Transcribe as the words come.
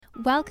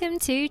Welcome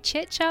to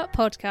Chit Chat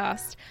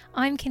Podcast.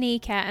 I'm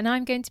Kanika and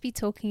I'm going to be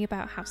talking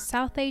about how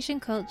South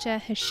Asian culture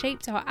has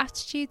shaped our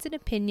attitudes and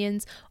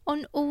opinions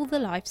on all the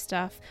life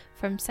stuff,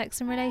 from sex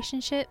and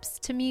relationships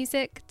to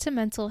music to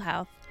mental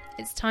health.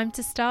 It's time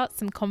to start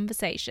some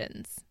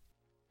conversations.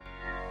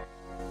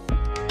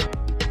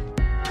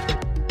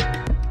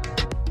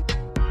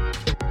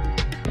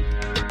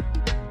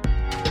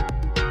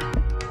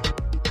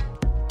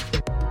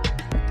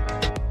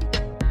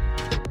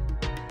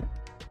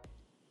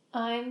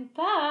 I'm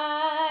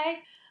back.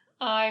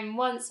 I'm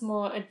once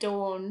more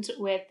adorned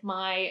with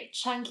my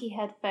chunky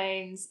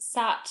headphones,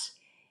 sat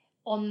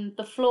on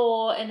the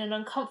floor in an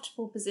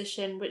uncomfortable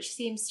position, which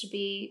seems to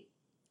be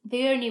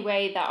the only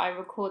way that I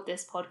record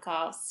this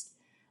podcast,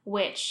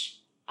 which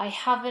I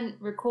haven't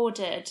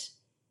recorded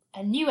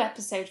a new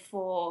episode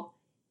for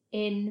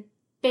in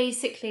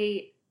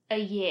basically a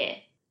year.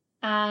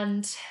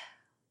 And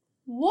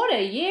what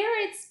a year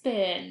it's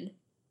been.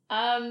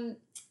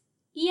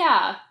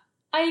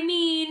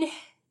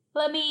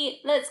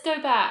 Let's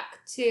go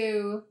back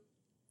to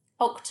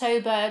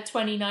October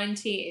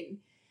 2019,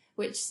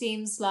 which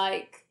seems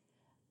like,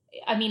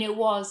 it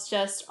was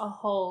just a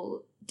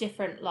whole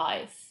different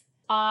life.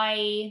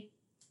 I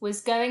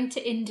was going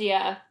to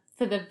India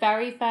for the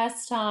very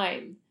first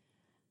time,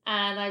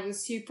 and I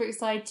was super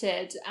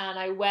excited, and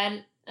I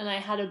went and I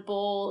had a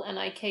ball, and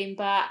I came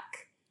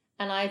back,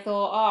 and I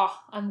thought,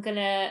 I'm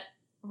gonna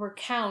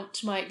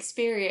recount my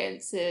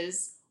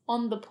experiences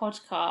on the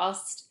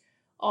podcast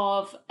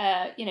of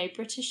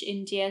British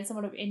Indian,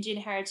 someone of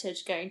Indian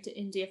heritage going to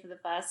India for the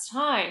first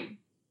time.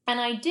 And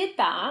I did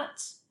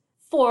that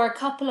for a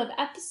couple of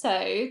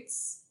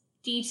episodes,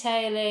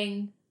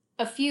 detailing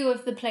a few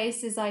of the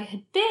places I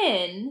had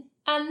been,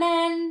 and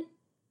then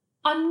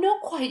I'm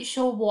not quite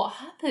sure what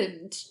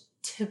happened,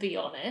 to be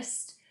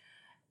honest.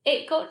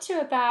 It got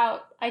to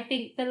about, I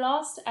think, the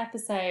last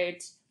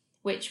episode,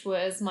 which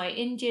was my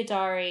India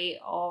diary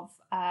of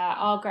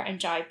Agra and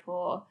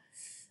Jaipur,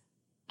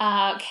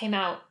 came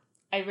out.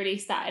 I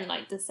released that in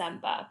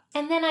December.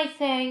 And then I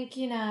think,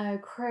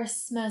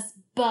 Christmas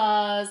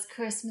buzz,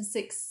 Christmas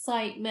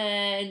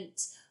excitement,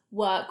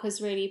 work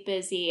was really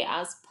busy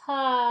as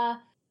per.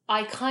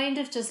 I kind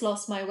of just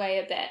lost my way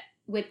a bit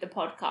with the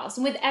podcast.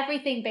 And with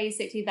everything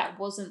basically that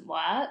wasn't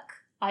work,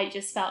 I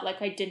just felt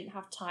like I didn't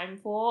have time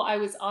for. I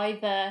was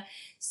either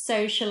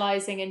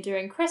socializing and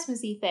doing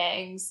Christmassy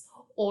things,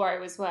 or I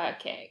was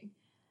working.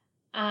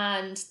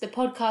 And the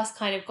podcast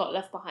kind of got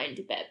left behind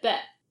a bit. But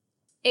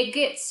it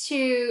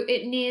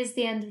nears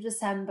the end of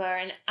December,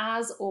 and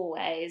as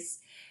always,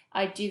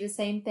 I do the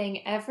same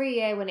thing every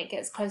year when it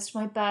gets close to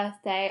my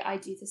birthday. I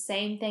do the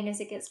same thing as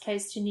it gets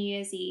close to New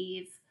Year's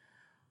Eve.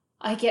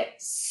 I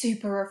get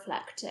super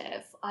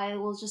reflective. I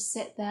will just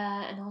sit there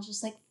and I'll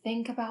just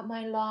think about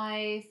my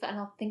life, and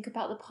I'll think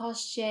about the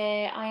past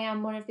year. I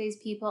am one of those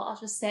people, I'll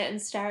just sit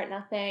and stare at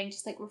nothing,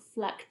 just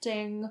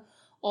reflecting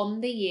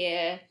on the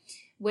year,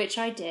 which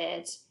I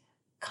did,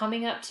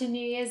 coming up to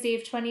New Year's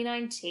Eve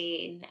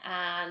 2019,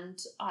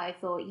 and I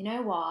thought, you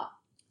know what?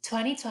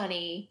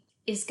 2020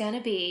 is going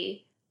to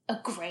be a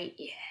great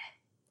year.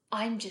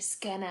 I'm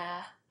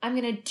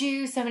going to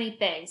do so many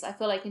things. I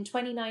feel like in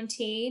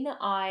 2019,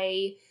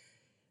 I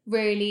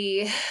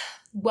really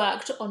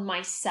worked on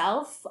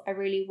myself. I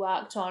really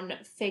worked on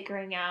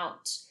figuring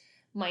out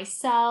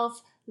myself,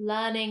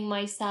 learning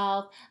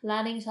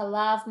to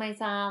love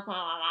myself,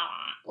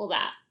 all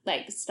that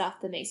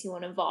stuff that makes you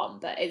want to vom.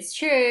 But it's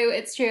true.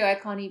 I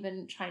can't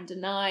even try and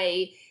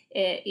deny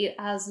it.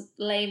 As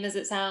lame as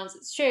it sounds,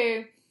 it's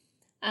true.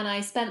 And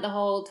I spent the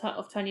whole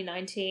of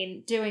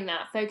 2019 doing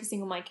that,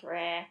 focusing on my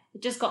career. I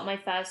just got my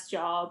first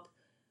job,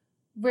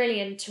 really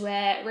into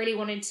it, really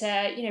wanted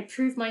to,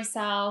 prove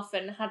myself,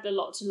 and had a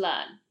lot to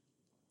learn.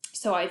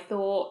 So I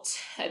thought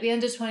at the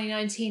end of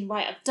 2019,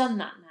 right, I've done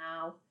that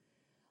now.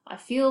 I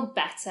feel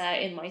better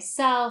in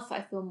myself.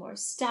 I feel more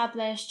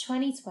established.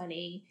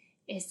 2020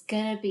 is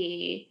going to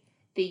be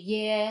the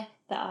year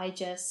that I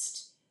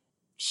just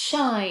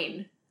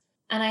shine.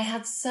 And I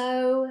had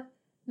so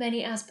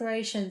many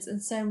aspirations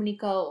and so many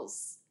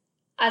goals,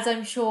 as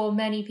I'm sure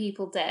many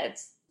people did.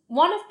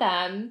 One of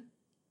them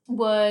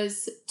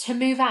was to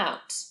move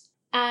out.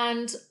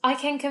 And I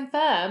can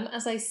confirm,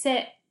 as I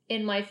sit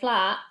in my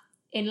flat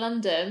in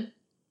London,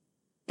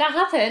 that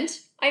happened.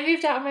 I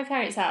moved out of my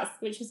parents' house,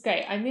 which was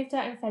great. I moved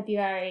out in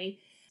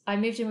February. I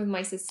moved in with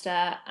my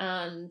sister,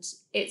 and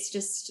it's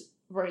just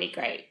really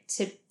great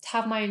to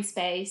have my own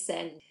space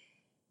and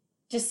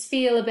just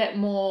feel a bit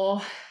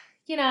more,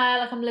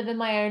 like I'm living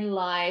my own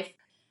life.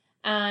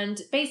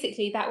 And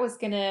basically that was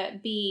going to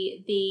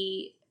be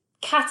the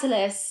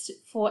catalyst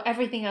for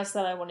everything else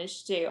that I wanted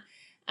to do.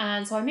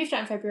 And so I moved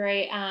out in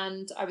February,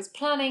 and I was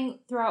planning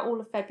throughout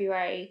all of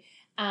February,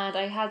 and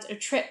I had a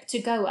trip to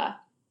Goa.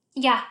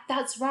 Yeah,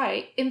 that's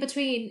right. In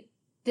between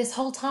this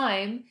whole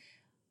time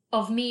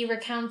of me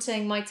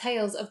recounting my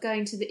tales of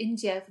going to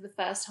India for the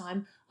first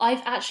time,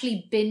 I've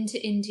actually been to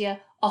India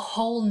a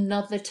whole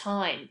nother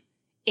time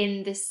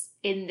in this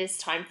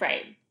time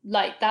frame.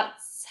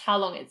 That's how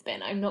long it's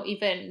been. I'm not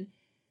even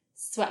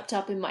swept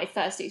up in my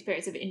first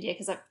experience of India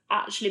because I've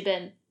actually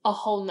been a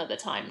whole nother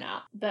time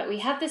now. But we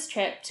had this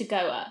trip to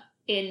Goa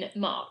in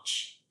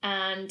March,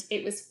 and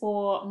it was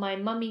for my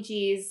mummy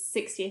G's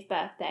 60th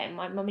birthday.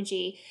 My mummy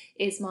G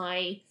is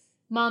my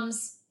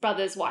mum's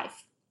brother's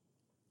wife.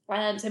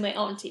 So my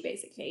auntie,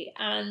 basically.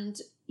 And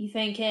you're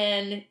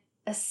thinking,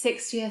 a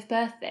 60th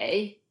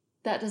birthday?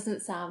 That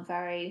doesn't sound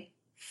very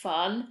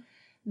fun.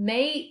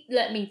 Mate,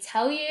 let me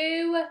tell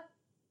you,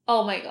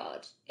 oh my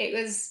God, it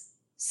was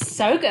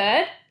so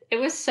good. It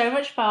was so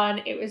much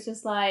fun. It was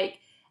just like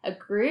a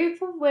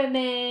group of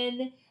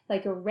women,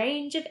 like a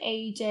range of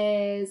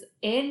ages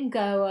in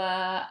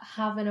Goa,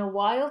 having a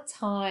wild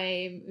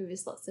time. It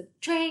was lots of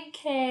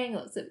drinking,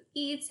 lots of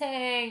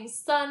eating,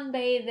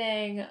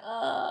 sunbathing.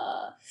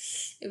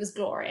 It was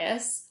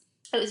glorious.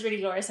 It was really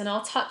glorious, and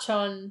I'll touch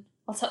on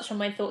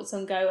my thoughts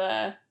on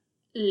Goa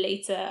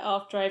later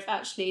after I've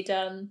actually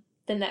done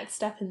the next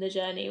step in the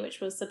journey,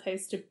 which was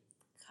supposed to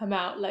come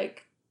out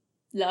like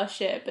last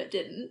year but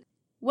didn't.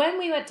 When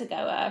we went to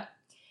Goa,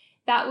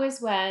 that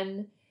was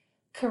when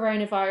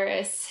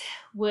coronavirus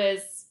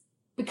was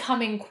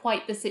becoming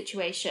quite the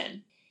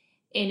situation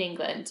in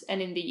England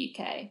and in the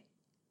UK.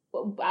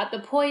 At the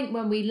point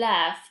when we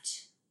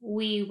left,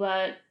 we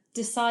were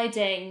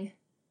deciding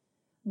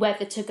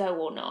whether to go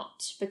or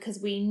not, because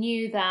we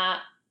knew that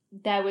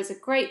there was a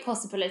great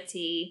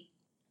possibility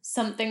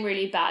something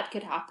really bad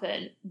could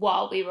happen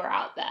while we were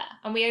out there.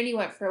 And we only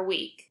went for a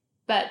week.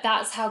 But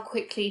that's how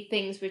quickly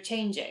things were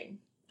changing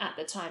at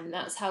the time. And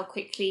that's how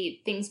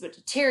quickly things were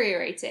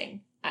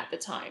deteriorating at the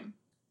time.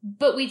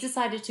 But we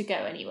decided to go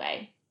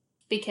anyway,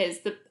 because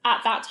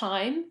at that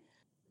time,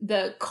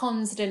 the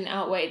cons didn't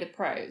outweigh the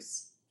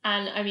pros.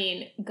 And I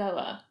mean,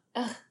 Goa.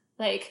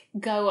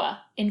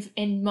 Goa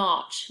in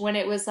March, when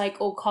it was like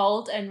all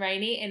cold and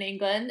rainy in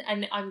England,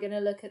 and I'm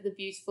gonna look at the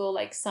beautiful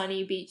like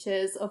sunny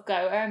beaches of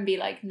Goa and be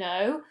like,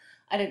 no,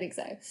 I don't think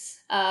so.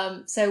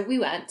 So we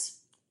went,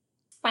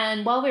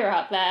 and while we were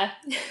out there,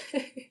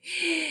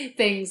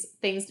 things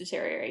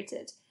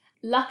deteriorated.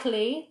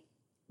 Luckily,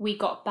 we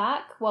got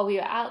back while we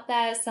were out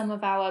there. Some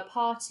of our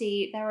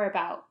party, there were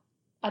about,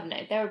 I don't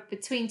know, there were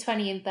between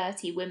 20 and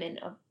 30 women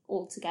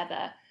all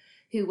together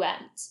who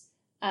went.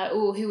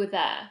 Or who were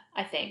there,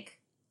 I think.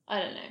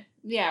 I don't know.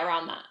 Yeah,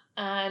 around that.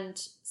 And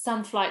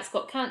some flights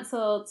got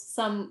cancelled.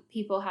 Some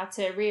people had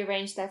to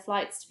rearrange their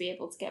flights to be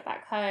able to get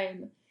back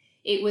home.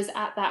 It was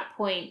at that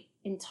point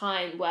in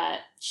time where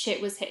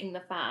shit was hitting the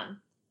fan.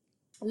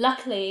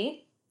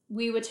 Luckily,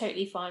 we were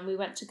totally fine. We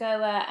went to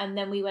Goa, and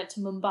then we went to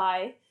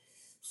Mumbai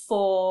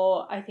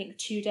for, I think,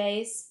 2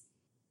 days.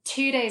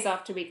 2 days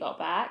after we got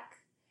back,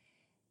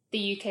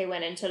 the UK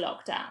went into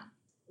lockdown.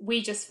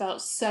 We just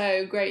felt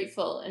so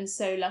grateful and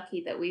so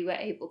lucky that we were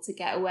able to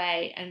get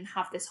away and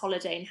have this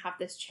holiday and have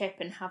this trip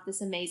and have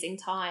this amazing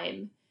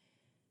time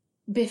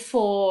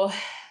before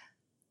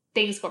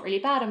things got really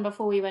bad and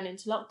before we went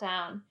into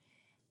lockdown.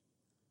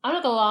 I'm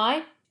not gonna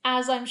lie,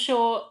 as I'm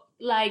sure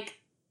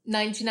like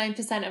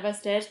 99% of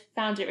us did,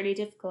 found it really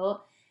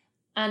difficult.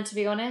 And to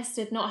be honest,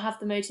 did not have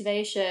the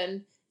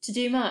motivation to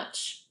do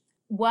much.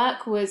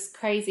 Work was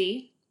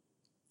crazy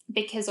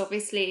because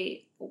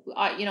obviously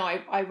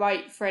I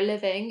write for a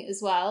living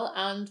as well,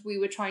 and we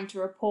were trying to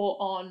report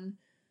on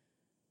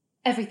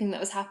everything that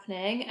was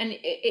happening. And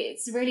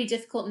it's really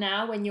difficult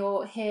now when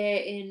you're here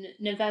in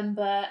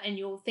November and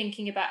you're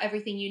thinking about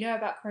everything you know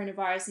about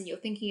coronavirus and you're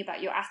thinking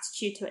about your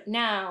attitude to it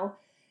now.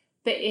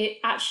 But it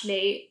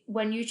actually,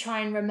 when you try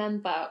and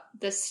remember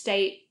the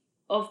state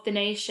of the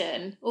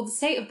nation or the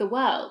state of the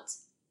world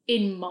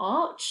in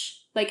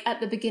March, like at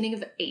the beginning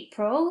of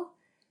April,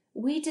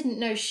 we didn't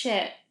know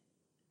shit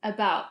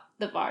about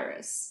the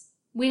virus.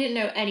 We didn't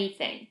know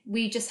anything.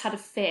 We just had a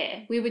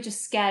fear. We were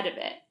just scared of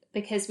it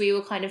because we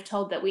were kind of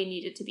told that we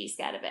needed to be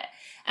scared of it.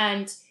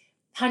 And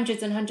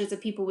hundreds and hundreds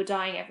of people were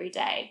dying every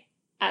day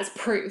as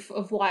proof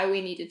of why we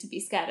needed to be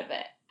scared of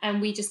it.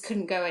 And we just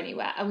couldn't go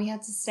anywhere. And we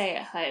had to stay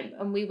at home.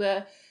 And we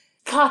were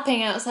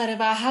clapping outside of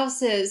our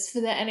houses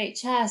for the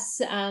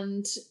NHS.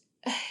 And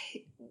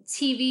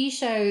TV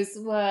shows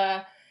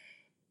were,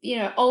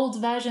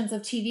 old versions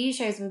of TV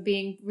shows were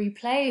being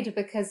replayed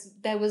because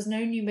there was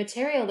no new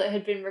material that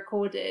had been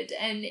recorded.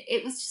 And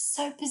it was just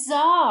so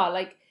bizarre.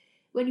 Like,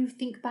 when you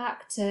think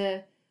back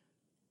to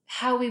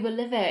how we were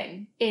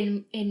living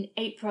in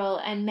April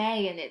and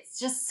May, and it's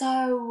just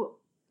so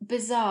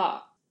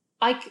bizarre.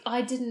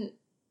 I didn't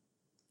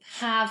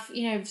have,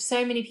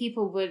 so many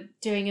people were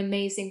doing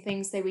amazing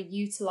things. They were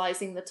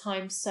utilizing the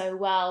time so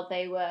well.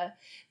 They were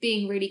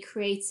being really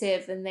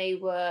creative, and they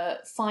were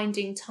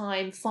finding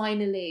time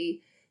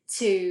finally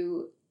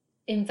to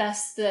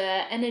invest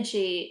their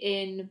energy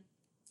in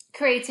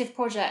creative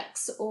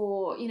projects,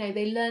 or,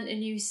 they learned a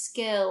new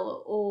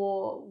skill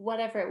or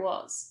whatever it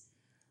was.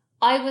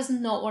 I was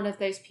not one of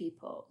those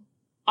people.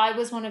 I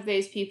was one of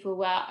those people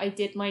where I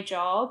did my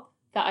job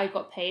that I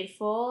got paid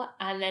for,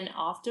 and then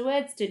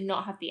afterwards did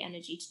not have the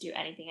energy to do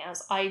anything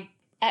else. I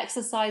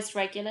exercised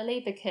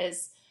regularly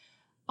because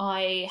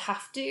I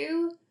have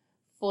to,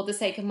 for the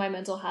sake of my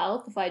mental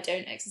health. If I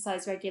don't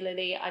exercise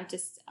regularly,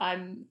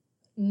 I'm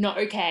not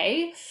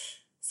okay.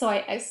 So I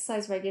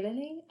exercised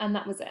regularly, and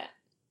that was it.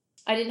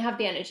 I didn't have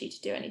the energy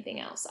to do anything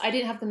else. I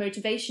didn't have the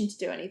motivation to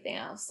do anything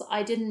else.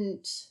 I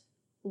didn't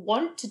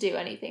want to do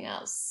anything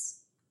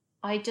else.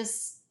 I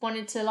just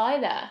wanted to lie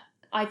there.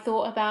 I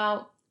thought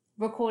about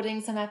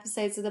recording some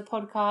episodes of the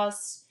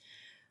podcast.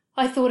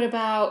 I thought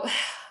about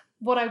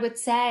what I would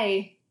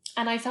say,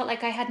 and I felt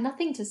like I had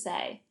nothing to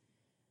say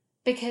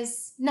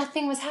because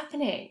nothing was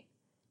happening.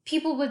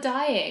 People were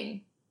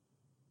dying,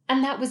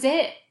 and that was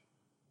it.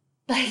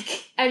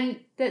 And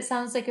that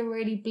sounds like a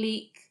really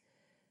bleak,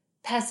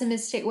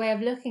 pessimistic way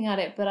of looking at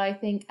it, but I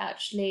think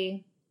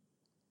actually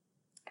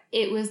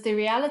it was the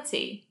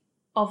reality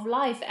of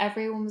life.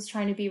 Everyone was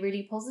trying to be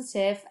really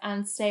positive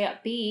and stay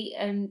upbeat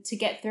and to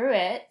get through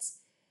it,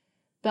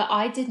 but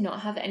I did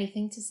not have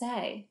anything to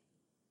say.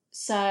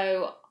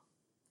 So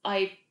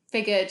I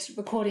figured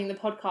recording the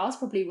podcast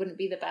probably wouldn't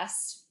be the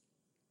best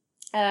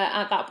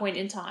at that point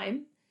in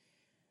time.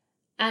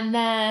 And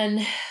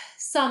then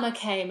summer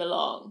came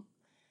along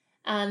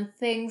and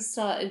things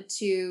started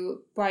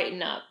to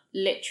brighten up,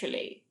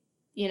 literally.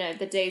 You know,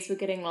 the days were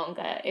getting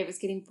longer, it was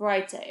getting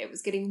brighter, it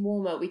was getting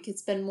warmer, we could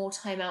spend more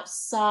time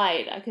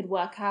outside, I could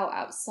work out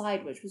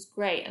outside, which was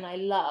great, and I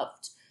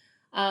loved.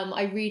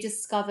 I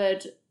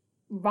rediscovered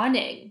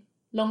running,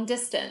 long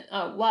distance.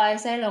 Oh, well, I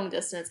say long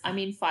distance, I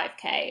mean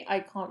 5K.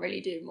 I can't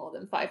really do more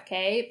than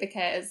 5K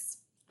because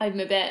I'm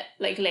a bit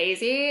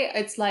lazy.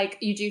 It's like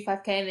you do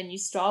 5K and then you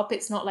stop.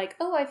 It's not like,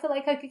 oh, I feel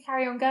like I could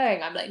carry on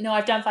going. I'm like, no,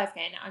 I've done 5K,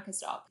 now I can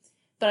stop.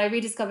 But I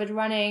rediscovered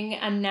running,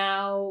 and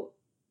now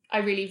I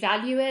really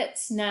value it.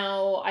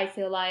 Now I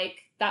feel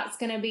like that's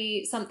going to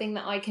be something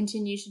that I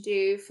continue to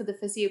do for the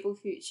foreseeable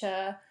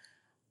future,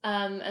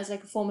 as a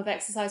form of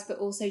exercise, but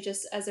also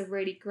just as a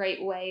really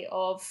great way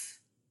of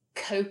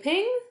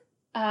coping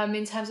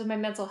in terms of my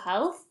mental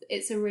health.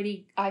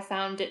 I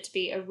found it to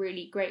be a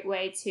really great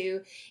way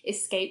to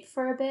escape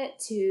for a bit,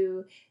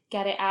 to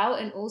get it out.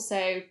 And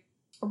also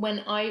when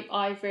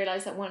I've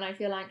realized that when I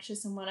feel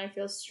anxious and when I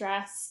feel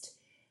stressed,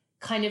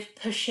 kind of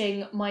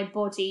pushing my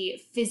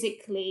body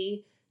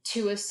physically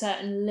to a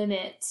certain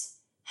limit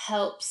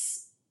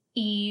helps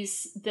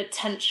ease the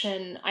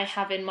tension I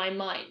have in my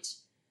mind,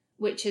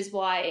 which is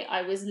why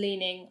I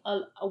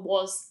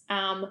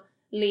am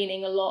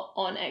leaning a lot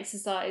on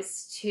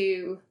exercise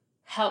to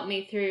help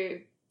me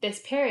through this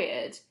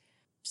period.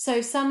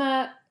 So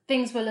summer,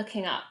 things were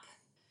looking up,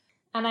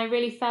 and I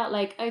really felt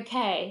like,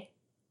 okay,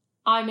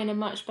 I'm in a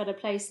much better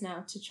place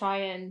now to try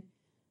and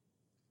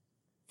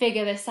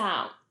figure this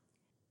out.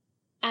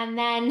 And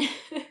then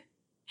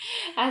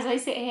as I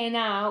sit here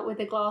now with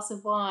a glass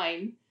of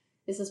wine,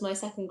 this is my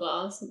second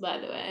glass, by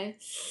the way,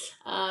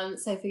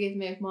 so forgive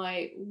me if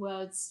my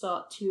words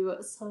start to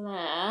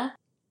slur.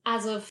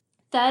 As of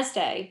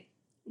Thursday,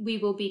 we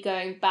will be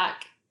going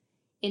back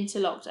into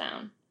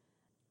lockdown,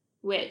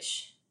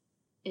 which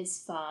is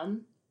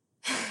fun.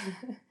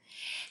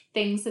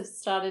 Things have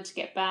started to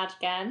get bad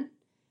again.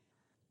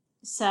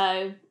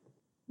 So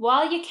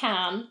while you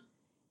can,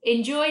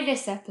 enjoy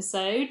this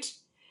episode,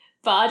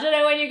 but I don't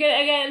know when you're going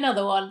to get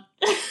another one.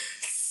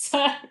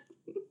 So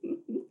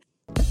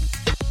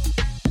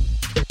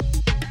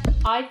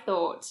I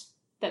thought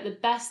that the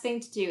best thing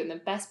to do and the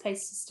best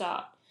place to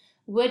start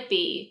would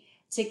be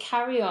to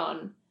carry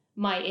on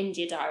my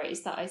India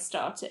diaries that I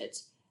started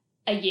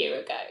a year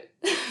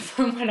ago,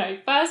 from when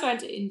I first went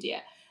to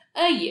India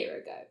a year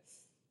ago.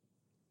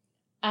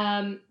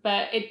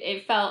 But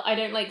it felt, I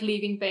don't like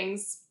leaving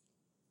things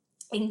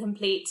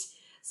incomplete,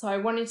 so I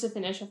wanted to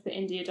finish off the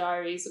India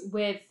diaries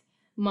with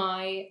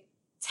my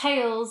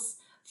tales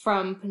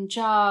from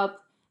Punjab,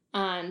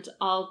 and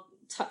I'll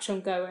touch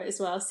on Goa as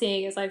well,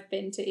 seeing as I've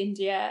been to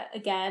India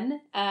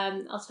again.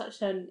 I'll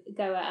touch on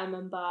Goa and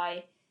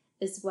Mumbai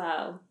as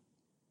well.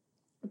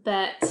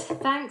 But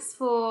thanks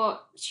for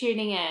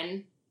tuning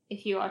in,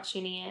 if you are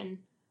tuning in.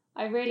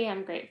 I really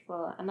am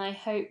grateful, and I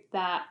hope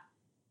that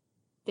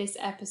this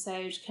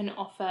episode can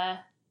offer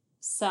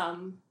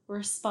some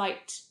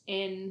respite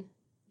in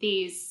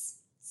these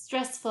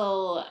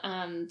stressful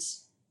and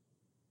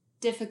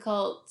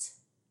difficult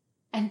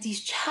and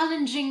these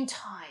challenging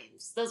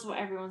times. That's what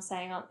everyone's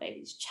saying, aren't they?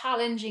 These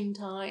challenging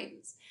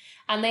times.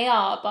 And they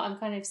are, but I'm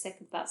kind of sick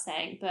of that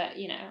saying. But,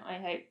 you know, I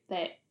hope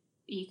that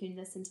you can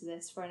listen to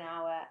this for an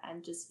hour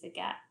and just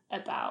forget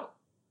about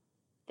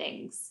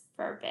things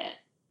for a bit.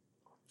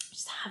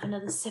 Just have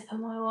another sip of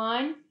my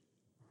wine.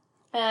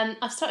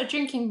 I've started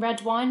drinking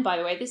red wine, by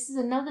the way. This is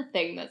another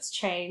thing that's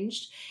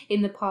changed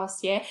in the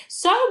past year.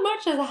 So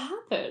much has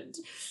happened.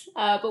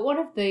 But one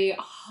of the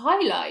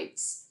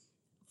highlights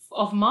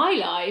of my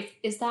life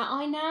is that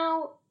I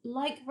now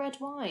like red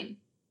wine.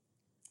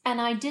 And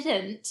I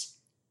didn't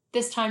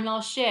this time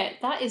last year.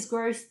 That is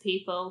growth,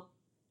 people.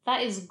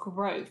 That is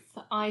growth.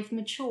 I've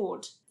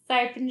matured.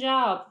 So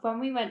Punjab, when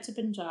we went to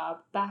Punjab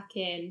back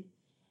in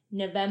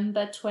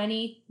November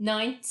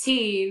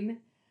 2019,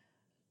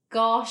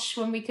 gosh,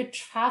 when we could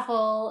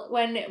travel,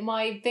 when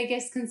my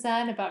biggest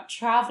concern about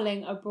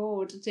travelling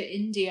abroad to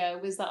India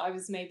was that I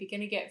was maybe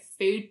going to get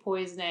food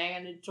poisoning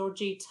and a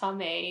dodgy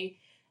tummy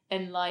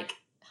and like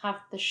have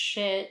the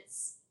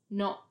shits.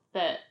 Not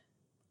that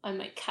I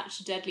might catch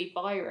a deadly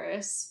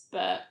virus,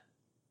 but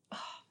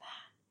oh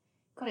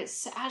man, God,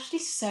 it's actually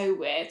so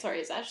weird. Sorry,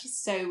 it's actually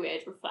so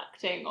weird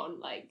reflecting on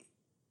like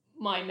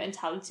my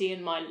mentality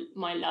and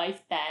my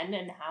life then,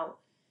 and how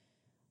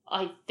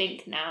I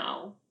think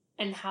now,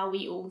 and how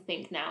we all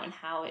think now, and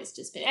how it's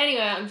just been.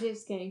 Anyway, I'm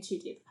just getting too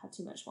deep. I've had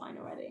too much wine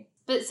already.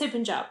 But so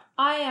Punjab,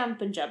 I am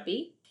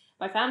Punjabi.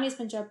 My family is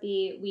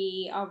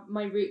Punjabi.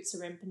 My roots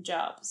are in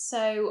Punjab.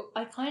 So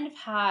I kind of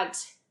had,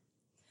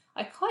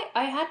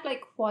 I had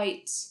like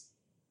quite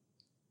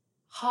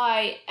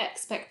high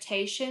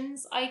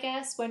expectations, I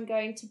guess, when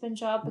going to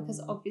Punjab, because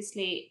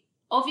obviously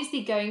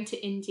going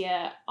to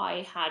India,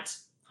 I had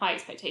high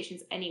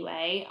expectations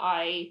anyway.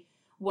 I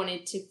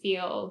wanted to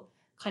feel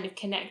kind of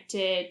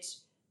connected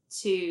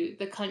to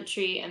the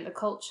country and the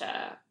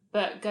culture,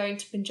 but going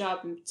to Punjab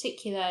in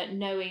particular,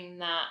 knowing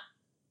that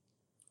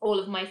all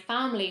of my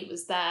family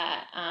was there,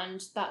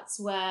 and that's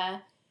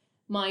where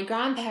my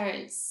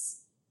grandparents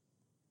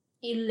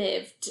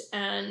lived,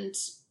 and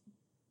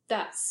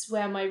that's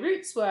where my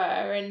roots were,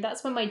 and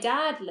that's where my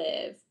dad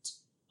lived.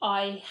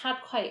 I had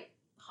quite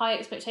high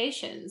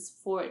expectations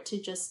for it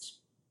to just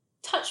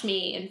touch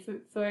me,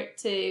 and for it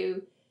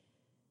to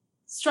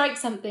strike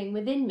something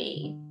within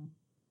me.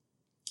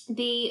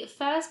 The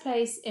first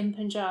place in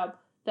Punjab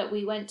that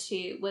we went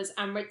to was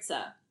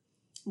Amritsar,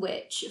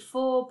 which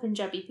for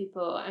Punjabi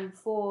people and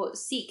for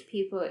Sikh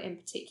people in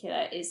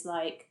particular is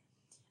like,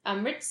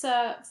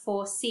 Amritsar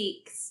for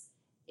Sikhs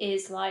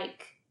is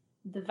like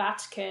the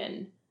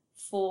Vatican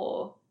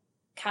for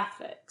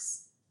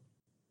Catholics.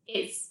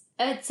 It's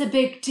a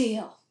big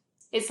deal.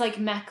 It's like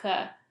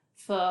Mecca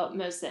for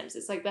Muslims.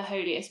 It's like the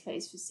holiest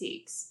place for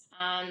Sikhs,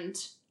 and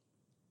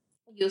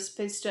you're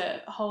supposed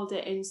to hold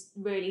it in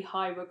really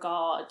high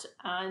regard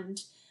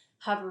and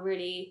have a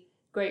really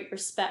great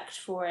respect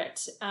for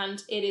it.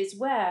 And it is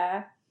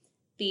where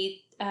the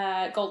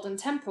Golden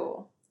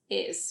Temple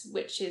is,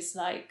 which is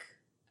like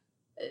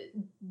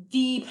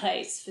the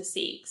place for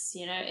Sikhs.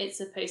 You know, it's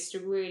supposed to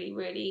really,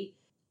 really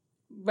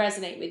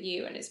resonate with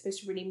you, and it's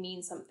supposed to really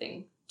mean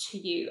something to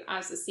you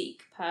as a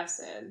Sikh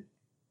person.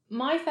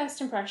 My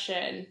first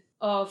impression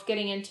of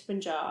getting into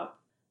Punjab,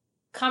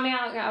 coming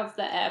out of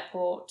the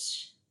airport,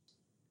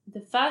 the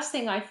first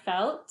thing I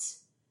felt,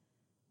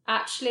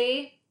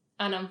 actually,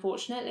 and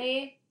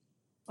unfortunately,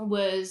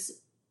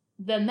 was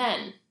the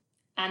men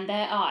and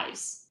their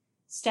eyes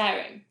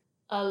staring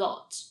a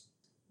lot.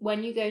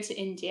 When you go to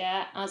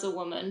India as a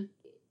woman,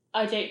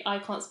 I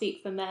can't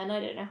speak for men, I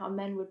don't know how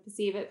men would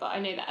perceive it, but I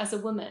know that as a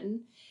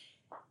woman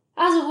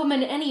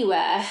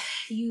anywhere,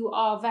 you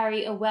are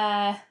very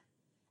aware,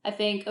 I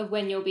think, of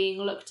when you're being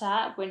looked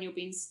at, when you're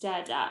being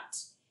stared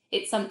at.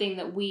 It's something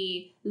that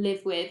we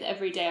live with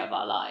every day of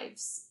our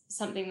lives,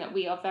 something that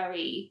we are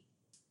very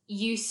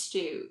used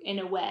to in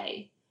a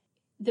way.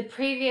 The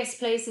previous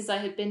places I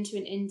had been to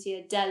in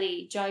India,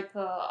 Delhi,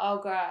 Jaipur,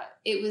 Agra,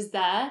 it was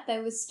there.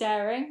 There was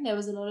staring. There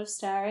was a lot of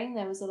staring.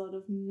 There was a lot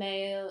of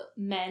male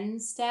men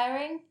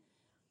staring.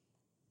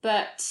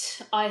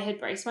 But I had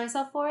braced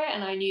myself for it,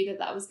 and I knew that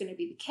that was going to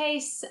be the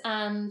case,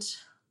 and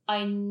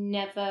I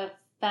never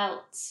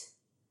felt,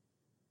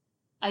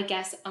 I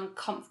guess,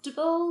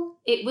 uncomfortable.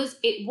 It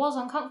was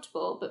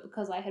uncomfortable, but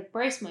because I had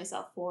braced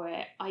myself for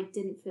it, I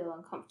didn't feel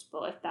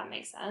uncomfortable, if that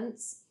makes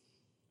sense.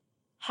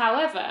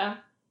 However,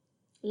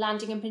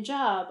 landing in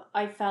Punjab,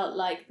 I felt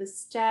like the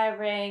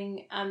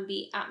staring and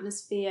the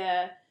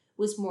atmosphere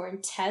was more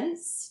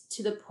intense,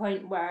 to the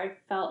point where I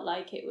felt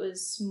like it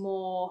was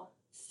more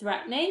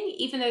threatening,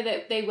 even though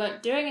they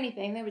weren't doing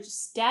anything, they were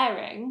just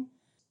staring.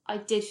 I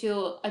did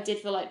feel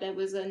like there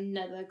was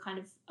another kind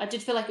of, I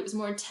did feel like it was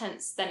more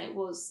intense than it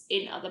was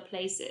in other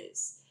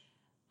places.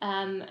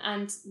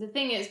 And the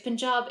thing is,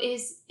 Punjab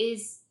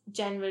is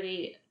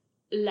generally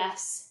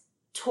less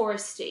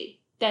touristy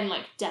than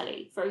like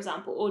Delhi, for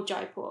example, or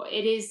Jaipur.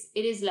 It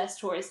is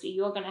less touristy.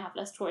 You're going to have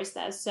less tourists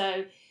there.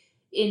 So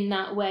in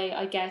that way,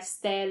 I guess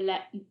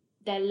they're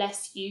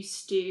less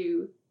used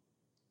to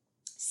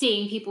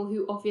seeing people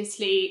who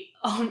obviously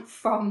aren't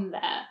from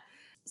there.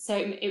 So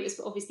it was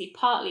obviously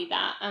partly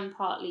that, and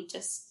partly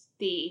just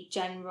the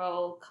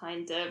general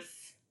kind of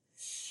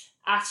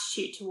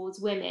attitude towards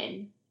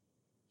women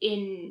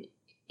in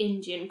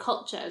Indian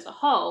culture as a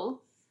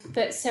whole.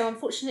 But so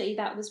unfortunately,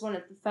 that was one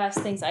of the first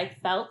things I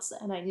felt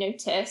and I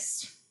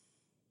noticed.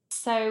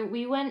 So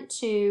we went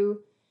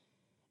to,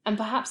 and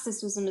perhaps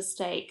this was a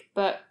mistake,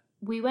 but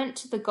we went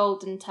to the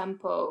Golden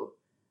Temple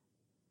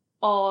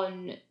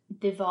on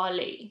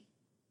Diwali,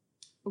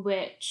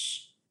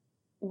 which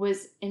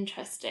was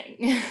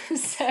interesting.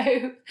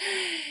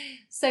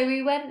 So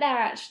we went there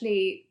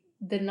actually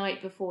the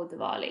night before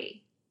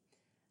Diwali,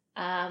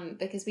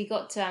 because we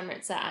got to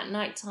Amritsar at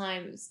night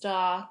time. It was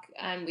dark,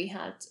 and we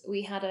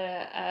had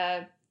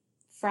a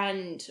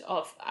friend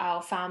of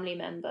our family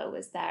member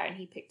was there, and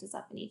he picked us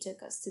up and he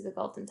took us to the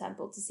Golden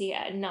Temple to see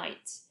it at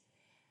night.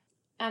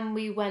 And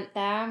we went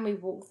there and we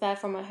walked there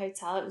from a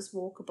hotel. It was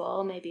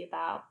walkable, maybe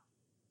about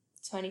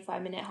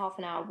 25-minute, half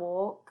an hour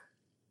walk.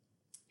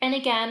 And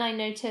again, I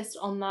noticed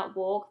on that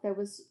walk there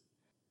was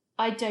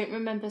I don't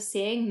remember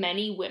seeing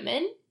many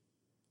women.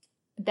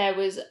 There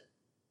was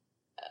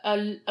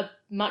a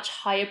much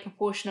higher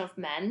proportion of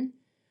men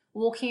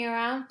walking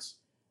around.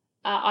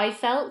 I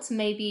felt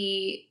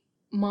maybe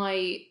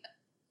my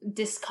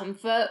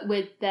discomfort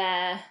with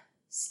their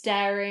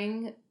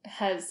staring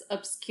has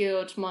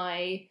obscured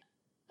my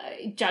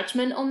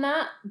judgment on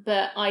that,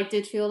 but I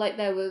did feel like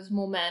there was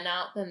more men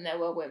out than there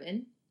were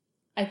women.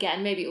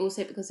 Again, maybe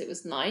also because it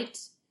was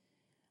night.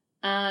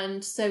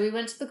 And so we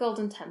went to the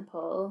Golden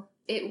Temple.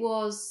 It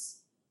was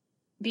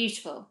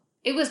beautiful.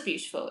 It was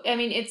beautiful. I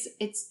mean,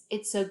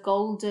 it's a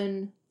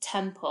golden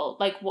temple.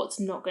 Like, what's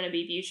not going to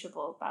be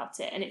beautiful about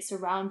it? And it's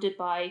surrounded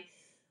by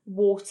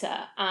water.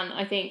 And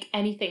I think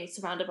anything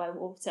surrounded by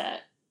water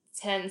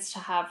tends to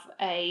have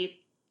a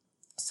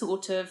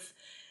sort of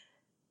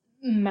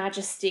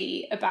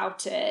majesty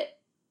about it,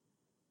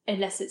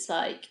 unless it's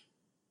like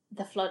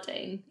the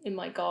flooding in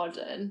my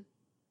garden,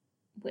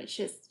 which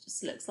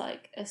just looks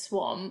like a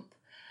swamp.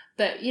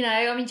 But, you know,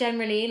 I mean,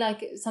 generally,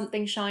 like,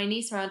 something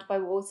shiny surrounded by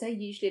water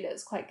usually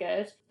looks quite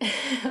good.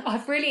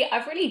 I've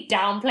really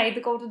downplayed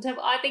the Golden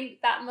Temple. I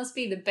think that must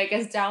be the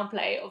biggest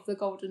downplay of the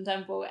Golden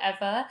Temple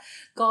ever.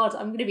 God,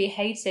 I'm going to be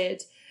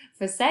hated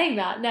for saying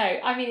that. No,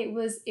 I mean, it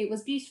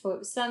was beautiful. It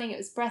was stunning. It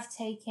was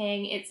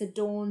breathtaking. It's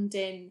adorned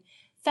in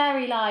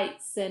fairy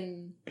lights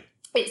and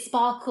it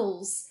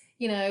sparkles,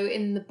 you know,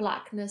 in the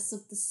blackness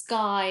of the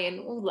sky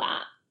and all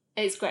that.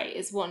 It's great.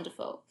 It's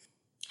wonderful.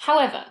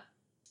 However,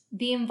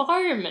 the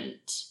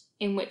environment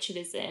in which it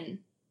is in,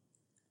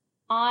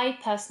 I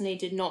personally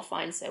did not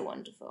find so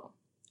wonderful.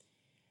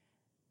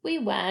 We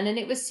went and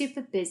it was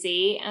super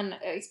busy and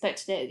I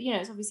expected it, you know,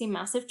 it's obviously a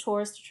massive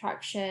tourist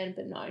attraction,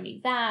 but not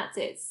only that,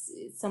 it's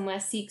somewhere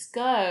Sikhs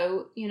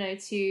go, you know,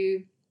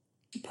 to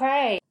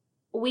pray.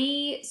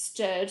 We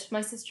stood,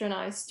 my sister and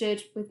I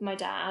stood with my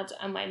dad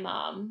and my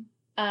mum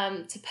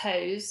to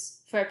pose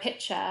for a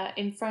picture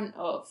in front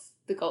of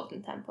the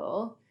Golden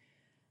Temple.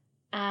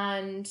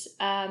 And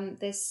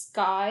this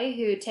guy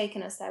who had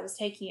taken us there was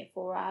taking it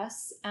for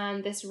us.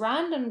 And this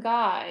random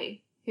guy,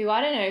 who I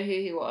don't know who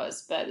he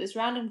was, but this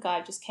random guy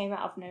just came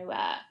out of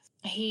nowhere.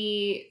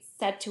 He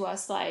said to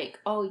us, like,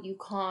 oh, you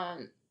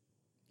can't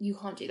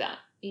do that.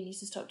 You need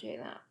to stop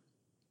doing that.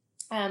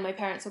 And my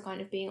parents were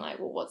kind of being like,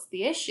 well, what's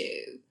the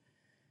issue?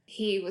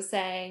 He was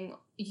saying,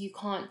 you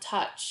can't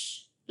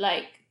touch,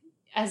 like,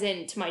 as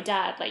in to my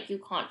dad, like, you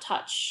can't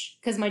touch,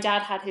 because my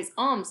dad had his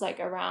arms,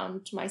 like,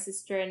 around my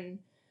sister and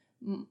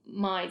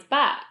my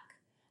back,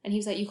 and he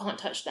was like, you can't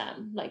touch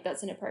them, like,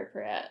 that's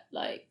inappropriate,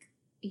 like,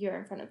 you're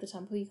in front of the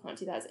temple, you can't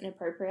do that, it's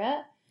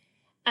inappropriate.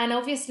 And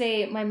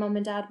obviously my mum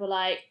and dad were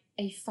like,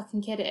 are you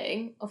fucking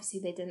kidding? Obviously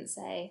they didn't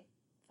say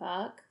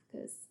fuck,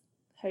 because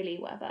holy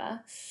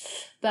whatever,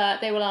 but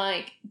they were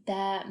like,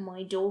 they're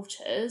my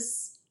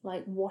daughters,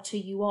 like, what are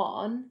you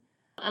on?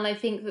 And I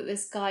think that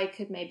this guy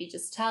could maybe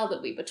just tell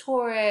that we were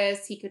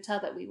tourists, he could tell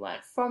that we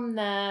weren't from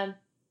there,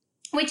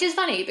 which is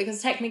funny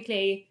because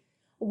technically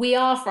we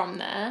are from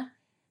there.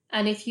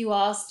 And if you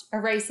asked a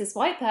racist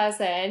white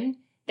person,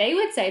 they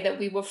would say that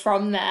we were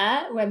from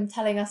there when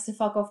telling us to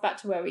fuck off back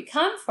to where we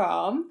come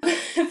from.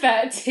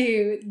 But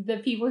to the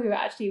people who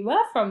actually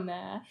were from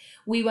there,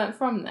 we weren't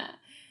from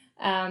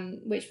there,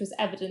 which was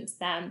evident to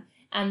them.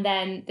 And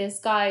then this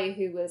guy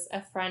who was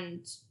a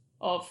friend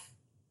of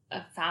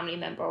a family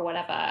member or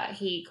whatever,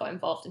 he got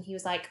involved and he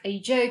was like, are you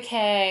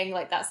joking?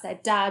 Like, that's their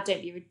dad,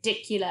 don't be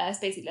ridiculous.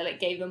 Basically, like,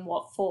 gave them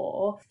what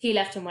for. He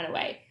left and went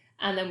away.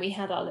 And then we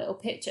had our little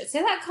picture. So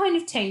that kind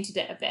of tainted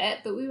it a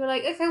bit, but we were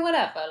like, okay,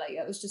 whatever. Like,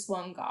 it was just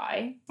one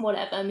guy.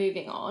 Whatever,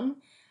 moving on.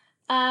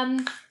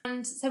 And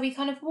so we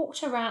kind of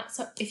walked around.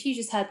 So if you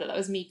just heard that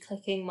was me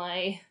clicking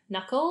my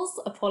knuckles,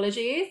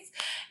 apologies.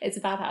 It's a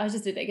bad habit. I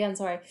just did it again,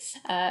 sorry.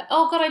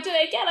 Oh God, I did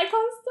it again. I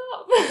can't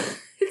stop.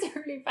 It's a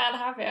really bad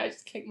habit. I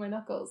just clicked my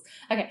knuckles.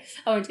 Okay,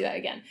 I won't do that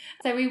again.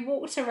 So we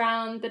walked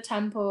around the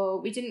temple.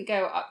 We didn't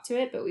go up to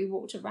it, but we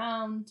walked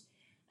around.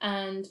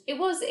 And it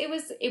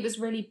was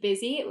really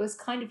busy. It was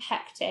kind of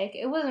hectic.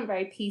 It wasn't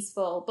very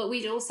peaceful, but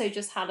we'd also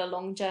just had a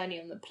long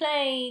journey on the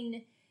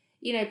plane.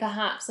 You know,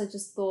 perhaps I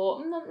just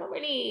thought, I'm not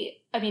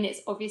really, I mean,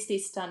 it's obviously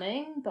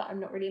stunning, but I'm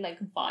not really like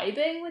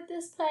vibing with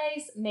this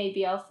place.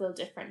 Maybe I'll feel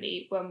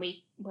differently when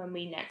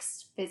we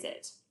next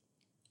visit,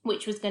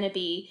 which was going to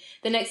be,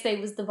 the next day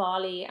was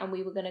Diwali and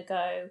we were going to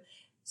go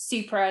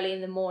super early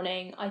in the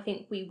morning. I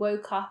think we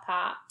woke up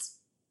at,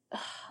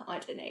 I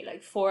don't know,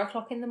 like 4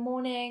 o'clock in the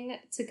morning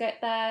to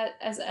get there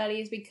as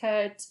early as we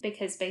could,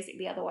 because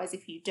basically otherwise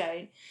if you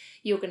don't,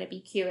 you're going to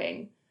be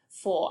queuing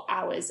for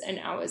hours and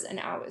hours and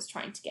hours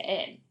trying to get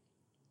in.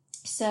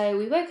 So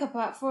we woke up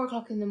about 4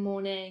 o'clock in the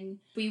morning.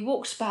 We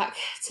walked back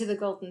to the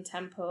Golden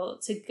Temple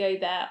to go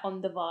there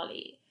on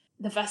Diwali,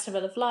 the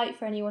Festival of Light,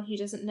 for anyone who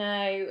doesn't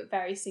know,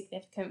 very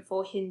significant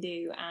for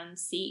Hindu and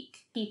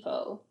Sikh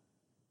people.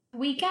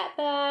 We get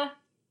there.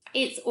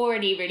 It's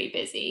already really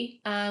busy,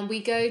 and we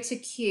go to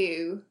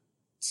queue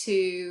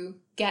to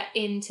get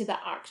into the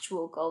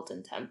actual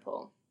Golden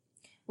Temple,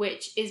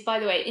 which is, by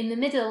the way, in the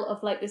middle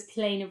of like this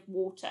plain of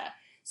water.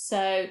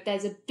 So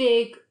there's a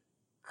big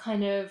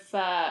kind of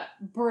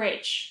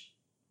bridge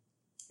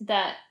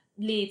that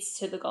leads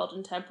to the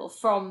Golden Temple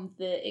from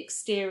the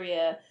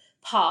exterior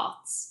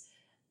paths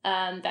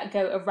that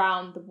go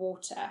around the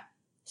water.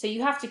 So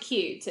you have to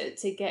queue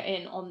to get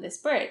in on this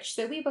bridge.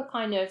 So we were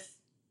kind of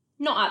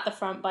not at the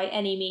front by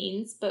any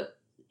means, but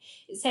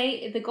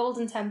say the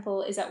Golden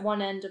Temple is at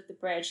one end of the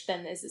bridge,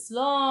 then there's this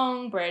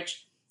long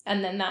bridge,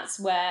 and then that's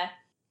where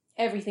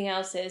everything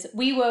else is.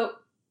 We were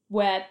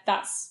where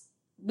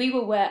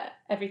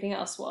everything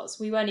else was.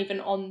 We weren't even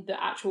on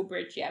the actual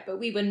bridge yet, but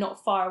we were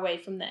not far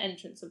away from the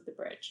entrance of the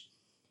bridge.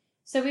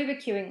 So we were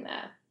queuing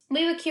there.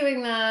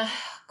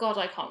 God,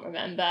 I can't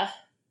remember,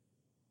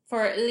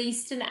 for at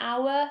least an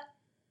hour.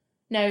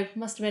 No,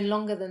 must have been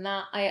longer than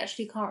that. I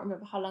actually can't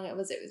remember how long it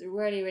was. It was a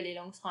really, really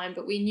long time,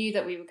 but we knew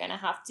that we were going to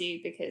have to,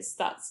 because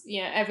that's,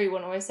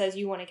 everyone always says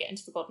you want to get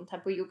into the Golden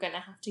Temple, you're going to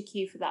have to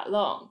queue for that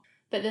long.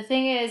 But the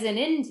thing is, in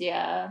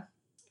India,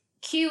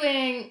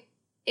 queuing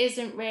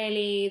isn't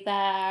really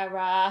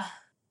their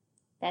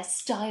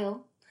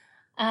style.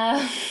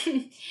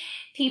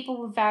 People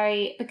were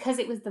because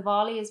it was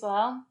Diwali as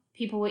well,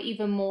 people were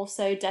even more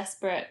so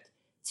desperate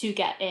to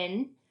get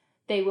in.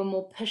 They were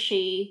more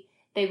pushy.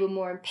 They were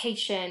more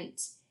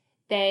impatient.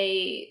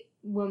 They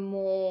were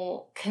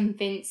more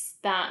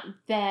convinced that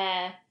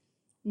their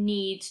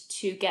need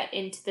to get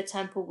into the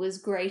temple was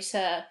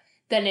greater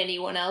than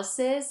anyone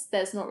else's.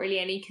 There's not really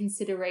any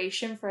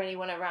consideration for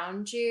anyone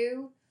around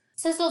you.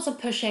 So there's lots of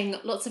pushing,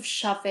 lots of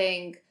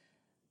shoving,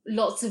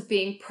 lots of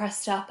being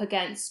pressed up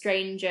against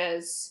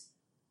strangers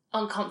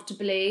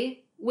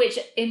uncomfortably, which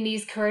in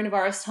these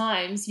coronavirus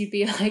times, you'd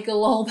be like,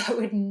 lol, that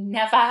would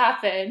never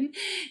happen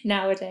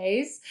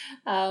nowadays.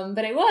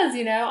 But it was,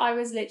 I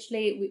was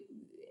literally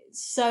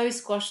so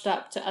squashed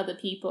up to other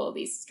people,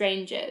 these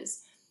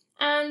strangers.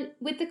 And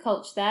with the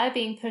culture there,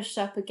 being pushed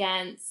up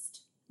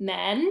against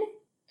men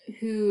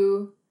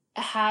who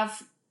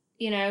have,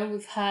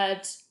 we've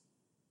heard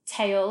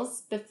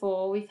tales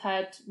before, we've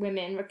heard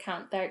women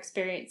recount their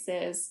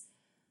experiences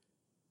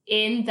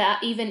in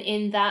that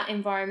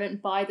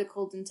environment by the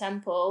Golden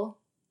Temple,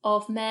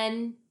 of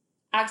men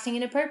acting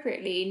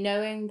inappropriately,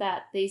 knowing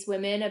that these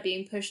women are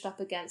being pushed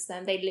up against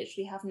them. They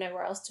literally have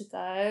nowhere else to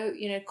go,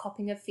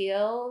 copping a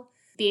feel,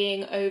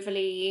 being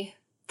overly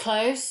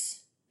close,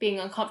 being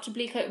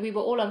uncomfortably close. We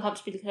were all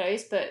uncomfortably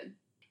close, but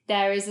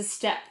there is a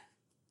step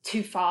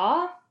too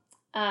far.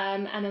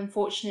 And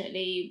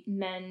unfortunately,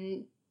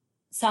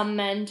 some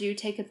men do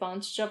take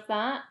advantage of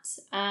that.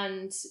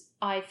 And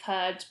I've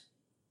heard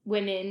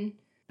women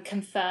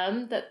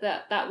confirm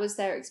that was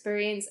their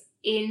experience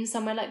in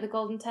somewhere like the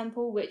Golden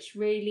Temple, which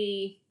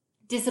really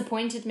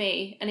disappointed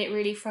me, and it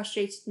really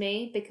frustrated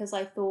me, because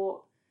I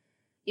thought,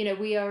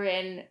 we are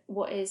in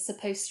what is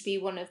supposed to be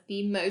one of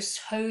the most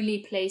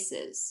holy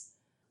places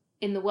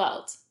in the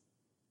world,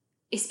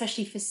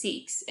 especially for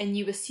Sikhs, and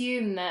you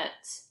assume that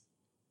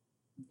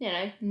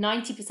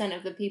 90%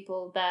 of the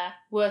people there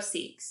were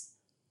Sikhs,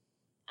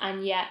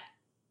 and yet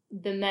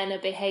the men are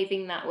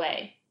behaving that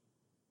way.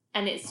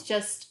 And it's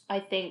just, I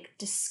think,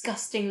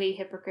 disgustingly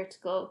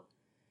hypocritical,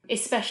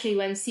 especially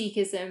when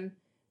Sikhism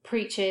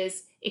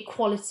preaches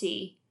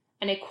equality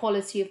and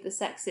equality of the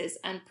sexes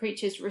and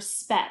preaches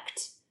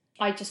respect.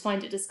 I just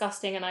find it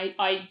disgusting, and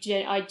I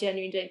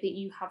genuinely don't think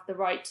you have the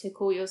right to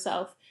call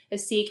yourself a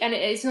Sikh. And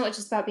it's not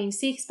just about being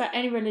Sikh, it's about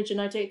any religion.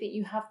 I don't think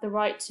you have the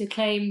right to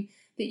claim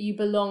that you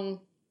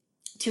belong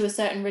to a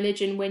certain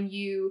religion when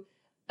you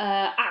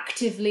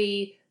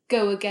actively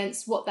go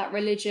against what that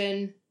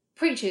religion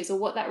preaches or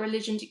what that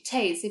religion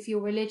dictates. If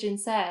your religion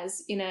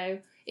says,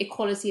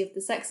 equality of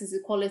the sexes,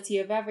 equality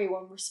of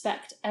everyone,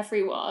 respect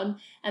everyone,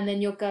 and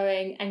then you're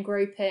going and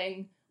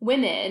groping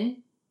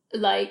women,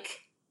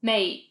 like,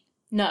 mate,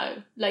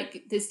 no,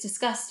 like, it's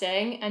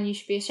disgusting, and you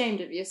should be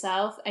ashamed of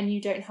yourself, and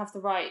you don't have the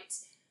right,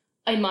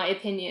 in my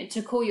opinion,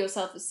 to call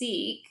yourself a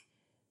Sikh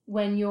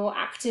when you're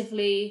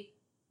actively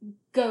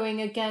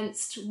going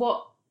against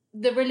what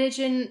the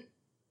religion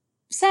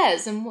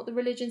says and what the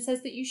religion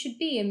says that you should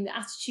be and the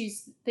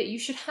attitudes that you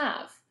should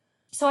have.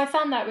 So I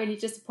found that really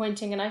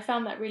disappointing, and I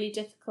found that really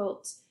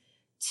difficult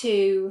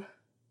to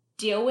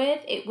deal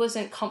with. It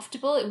wasn't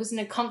comfortable. It wasn't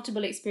a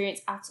comfortable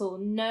experience at all.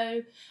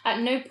 No,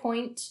 at no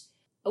point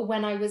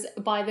when I was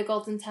by the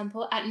Golden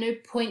Temple, at no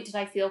point did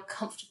I feel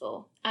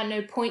comfortable. At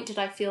no point did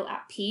I feel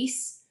at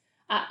peace.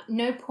 At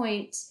no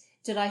point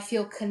did I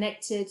feel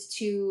connected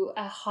to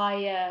a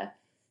higher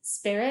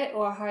spirit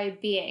or a higher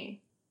being.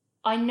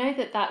 I know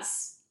that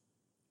that's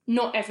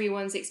not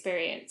everyone's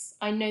experience.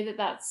 I know that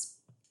that's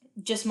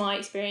just my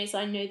experience.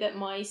 I know that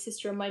my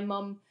sister and my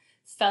mum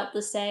felt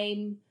the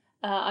same.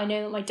 I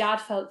know that my dad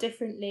felt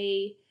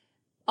differently.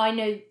 I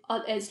know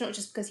it's not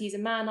just because he's a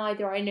man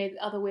either. I know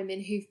that other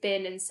women who've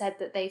been and said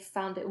that they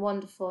found it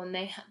wonderful and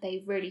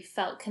they really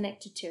felt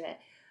connected to it.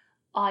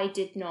 I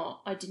did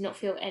not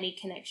feel any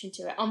connection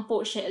to it.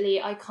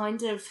 Unfortunately, I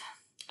kind of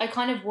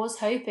was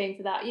hoping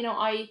for that.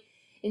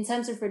 In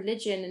terms of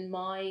religion and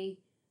my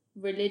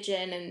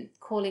religion and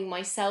calling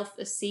myself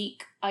a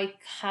Sikh, I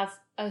have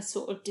a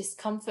sort of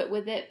discomfort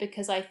with it,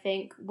 because I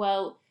think,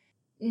 well,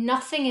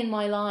 nothing in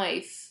my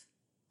life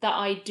that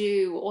I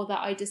do or that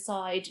I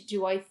decide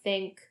do I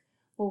think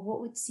well,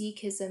 what would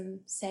Sikhism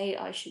say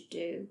I should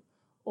do?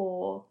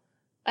 Or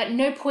at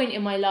no point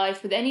in my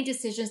life, with any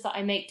decisions that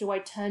I make, do I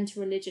turn to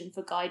religion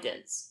for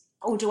guidance,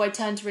 or do I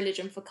turn to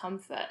religion for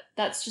comfort?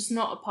 That's just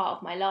not a part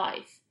of my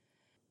life.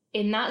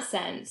 In that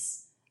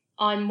sense,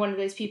 I'm one of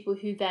those people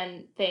who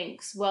then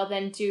thinks, well,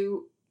 then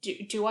do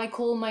I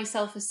call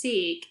myself a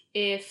Sikh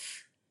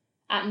if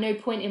at no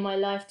point in my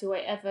life do I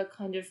ever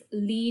kind of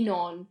lean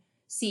on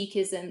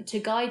Sikhism to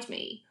guide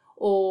me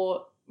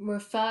or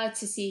refer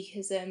to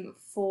Sikhism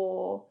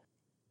for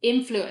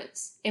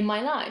influence in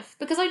my life?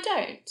 Because I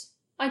don't.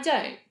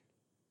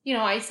 You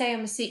know, I say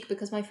I'm a Sikh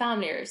because my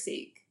family are a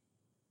Sikh.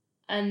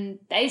 And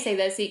they say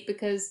they're Sikh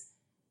because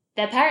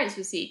their parents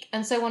were Sikh,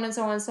 and so on and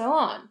so on and so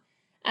on.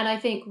 And I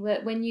think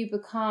that when you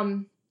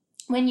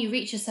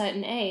reach a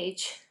certain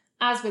age,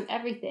 as with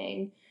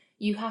everything,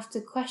 you have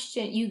to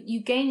question, you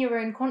gain your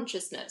own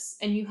consciousness,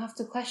 and you have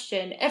to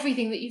question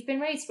everything that you've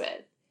been raised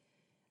with.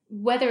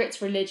 Whether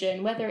it's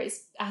religion, whether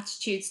it's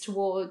attitudes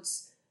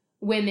towards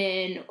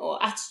women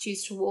or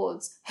attitudes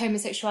towards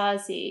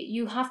homosexuality,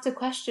 you have to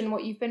question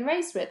what you've been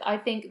raised with. I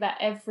think that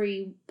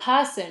every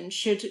person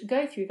should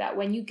go through that.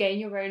 When you gain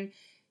your own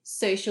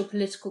social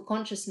political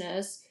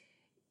consciousness,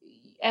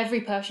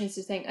 every person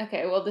should think,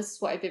 okay, well, this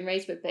is what I've been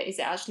raised with, but is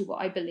it actually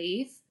what I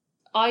believe?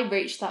 I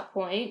reached that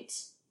point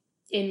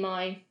in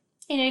my,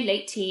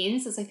 late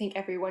teens, as I think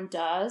everyone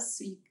does.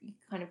 You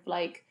kind of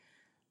like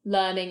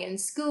learning in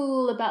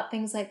school about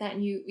things like that,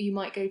 and you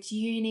might go to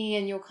uni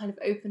and you're kind of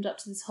opened up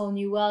to this whole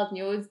new world, and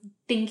you're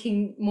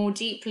thinking more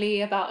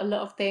deeply about a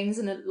lot of things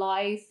in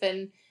life.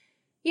 And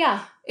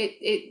yeah,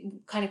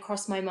 it kind of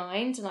crossed my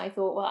mind, and I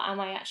thought, well, am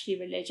I actually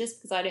religious?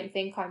 Because I don't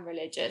think I'm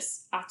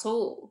religious at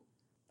all.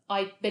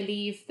 I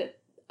believe that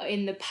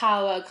in the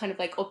power kind of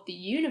like of the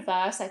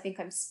universe. I think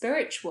I'm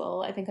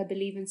spiritual. I think I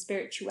believe in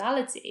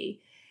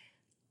spirituality.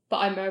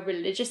 But am I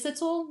religious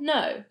at all?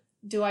 No.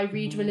 Do I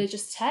read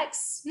religious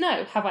texts?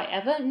 No. Have I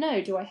ever?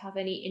 No. Do I have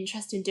any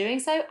interest in doing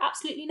so?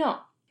 Absolutely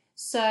not.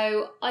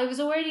 So I was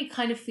already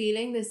kind of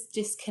feeling this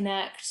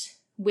disconnect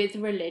with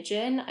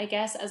religion, I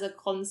guess, as a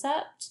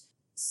concept.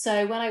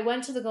 So when I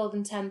went to the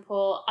Golden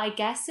Temple, I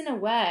guess in a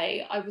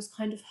way, I was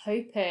kind of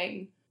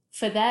hoping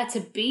for there to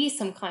be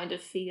some kind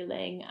of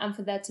feeling and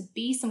for there to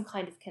be some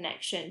kind of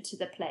connection to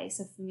the place,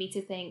 and for me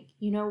to think,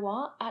 you know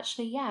what?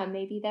 Actually, yeah,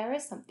 maybe there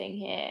is something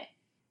here.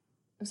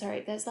 I'm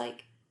sorry, there's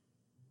like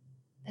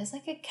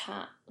a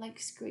cat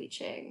like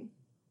screeching,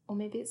 or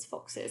maybe it's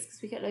foxes,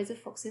 because we get loads of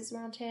foxes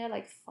around here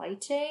like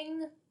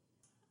fighting,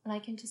 and I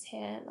can just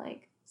hear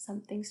like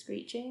something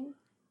screeching.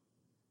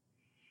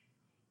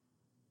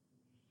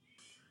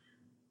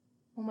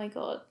 Oh my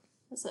god,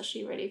 that's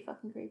actually really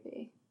fucking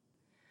creepy.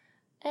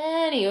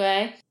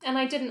 Anyway, and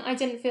I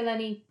didn't feel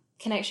any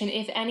connection.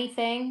 If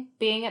anything,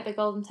 being at the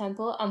Golden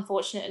Temple,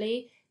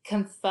 unfortunately,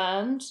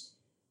 confirmed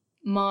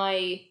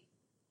my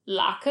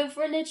lack of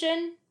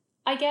religion,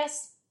 I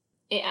guess.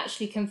 It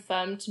actually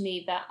confirmed to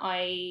me that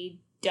I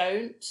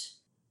don't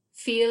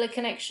feel a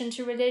connection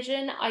to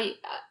religion.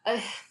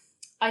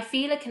 I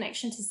feel a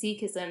connection to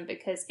Sikhism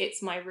because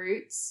it's my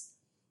roots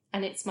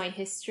and it's my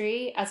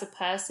history as a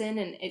person,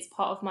 and it's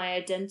part of my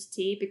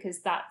identity because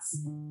that's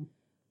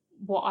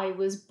what I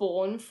was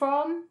born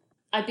from.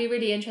 I'd be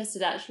really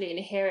interested actually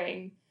in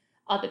hearing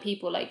other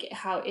people, like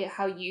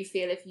how you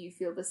feel, if you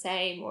feel the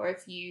same, or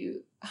if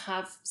you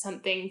have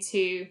something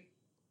to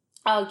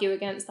argue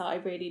against that. I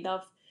really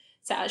love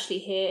to actually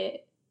hear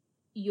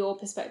your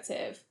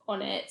perspective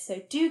on it.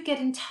 So do get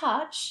in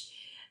touch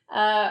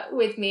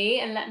with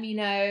me and let me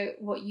know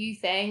what you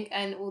think,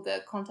 and all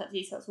the contact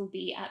details will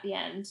be at the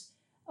end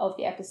of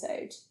the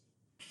episode.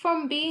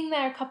 From being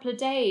there a couple of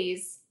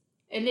days,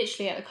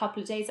 literally a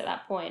couple of days at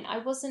that point, I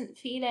wasn't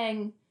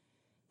feeling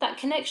that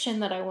connection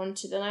that I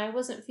wanted, and I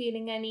wasn't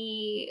feeling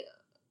any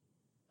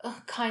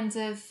kinds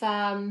of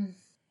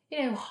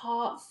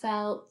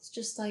heartfelt,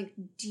 just like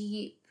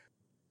deep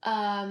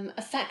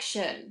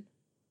affection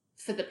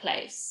for the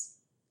place,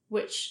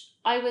 which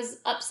I was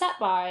upset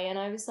by. And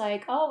I was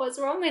like, oh, what's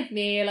wrong with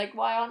me? Like,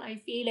 why aren't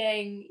I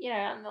feeling,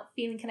 I'm not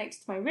feeling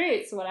connected to my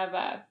roots or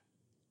whatever.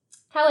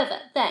 However,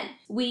 then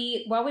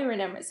while we were in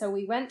Emirates, so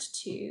we went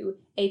to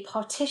a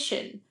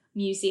partition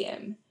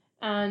museum.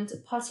 And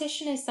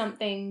partition is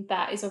something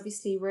that is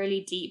obviously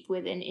really deep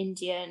within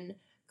Indian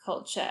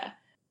culture.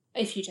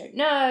 If you don't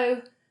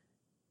know,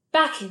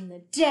 back in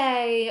the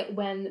day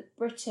when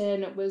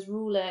Britain was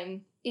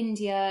ruling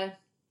India,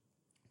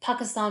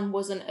 Pakistan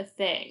wasn't a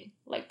thing.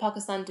 Like,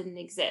 Pakistan didn't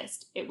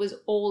exist. It was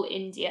all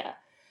India.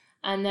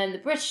 And then the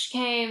British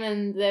came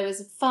and there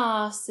was a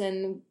fuss,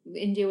 and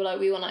India were like,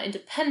 we want our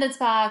independence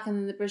back. And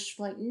then the British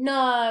were like,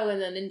 no. And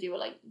then India were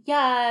like,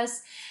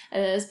 yes.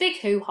 And there was a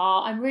big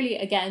hoo-ha. I'm really,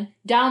 again,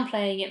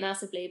 downplaying it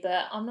massively,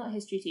 but I'm not a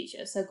history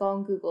teacher, so go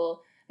on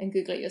Google and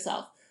Google it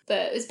yourself.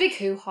 But it was a big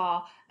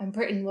hoo-ha, and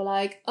Britain were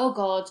like, oh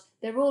God,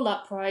 they're all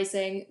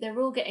uprising. They're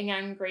all getting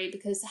angry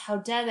because how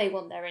dare they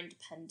want their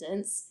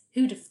independence?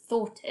 Who'd have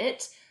thought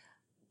it?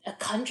 A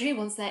country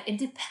wants their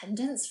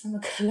independence from a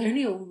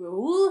colonial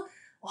rule?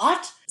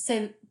 What?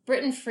 So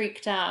Britain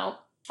freaked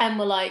out and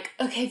were like,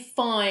 okay,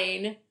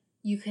 fine,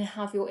 you can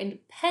have your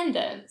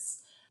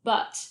independence,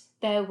 but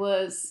there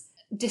was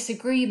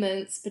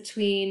disagreements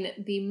between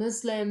the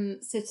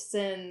Muslim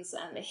citizens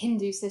and the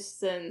Hindu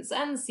citizens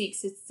and the Sikh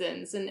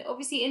citizens, and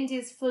obviously India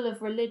is full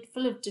of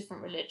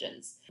different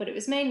religions, but it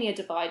was mainly a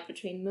divide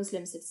between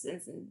Muslim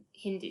citizens and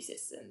Hindu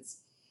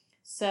citizens.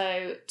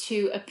 So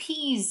to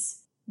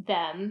appease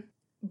them,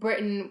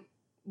 Britain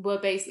were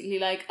basically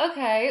like,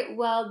 okay,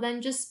 well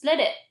then just split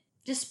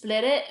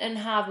it and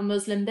have a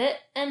Muslim bit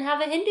and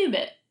have a Hindu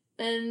bit,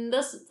 and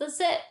that's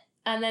it.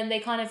 And then they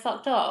kind of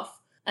fucked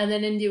off, and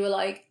then India were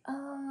like,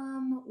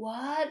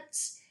 what?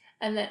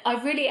 And then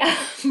I really am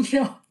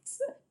not.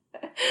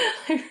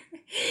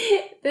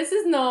 This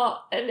is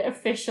not an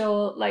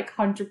official,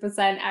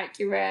 100%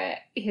 accurate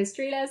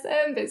history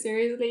lesson, but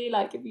seriously,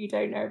 if you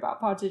don't know about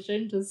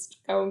partition, just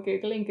go on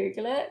Google and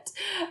Google it.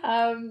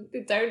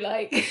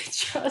 Don't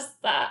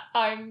trust that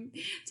I'm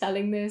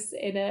telling this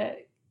in a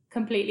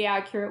completely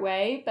accurate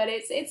way, but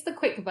it's the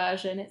quick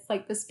version. It's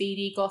the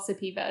speedy,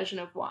 gossipy version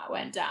of what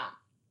went down.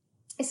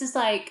 It's just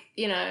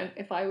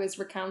if I was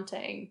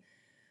recounting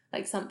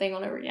something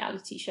on a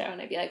reality show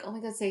and I'd be like, oh my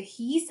god, so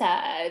he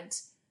said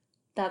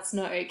that's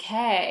not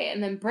okay.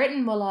 And then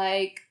Britain were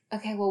like,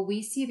 okay, well,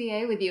 we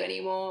CBA with you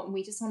anymore and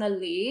we just want to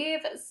leave.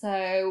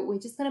 So we're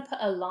just going to put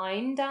a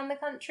line down the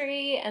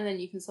country and then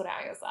you can sort it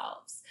out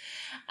yourselves.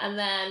 And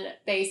then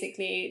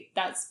basically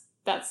that's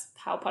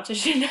how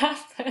partition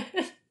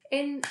happened.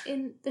 In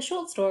the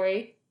short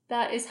story,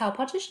 that is how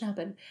partition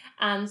happened.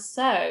 And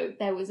so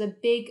there was a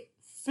big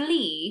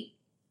flea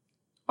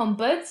on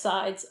both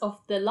sides of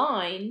the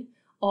line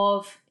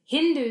of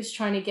Hindus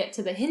trying to get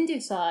to the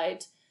Hindu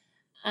side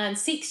and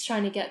Sikhs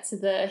trying to get to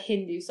the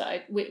Hindu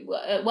side.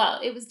 Well,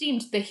 it was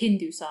deemed the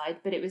Hindu side,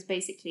 but it was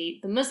basically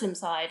the Muslim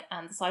side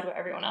and the side where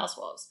everyone else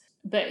was.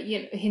 But,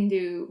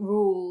 Hindu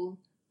rule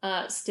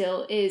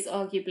still is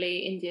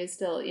arguably, India is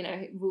still,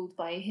 ruled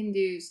by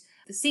Hindus.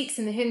 The Sikhs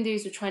and the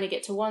Hindus were trying to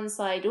get to one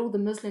side, all the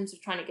Muslims were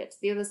trying to get to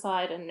the other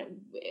side, and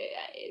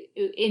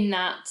in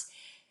that,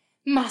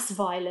 mass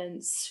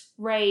violence,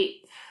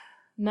 rape,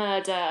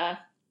 murder,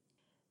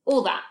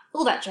 all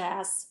that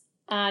jazz.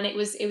 And it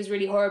was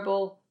really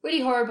horrible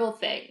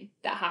thing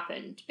that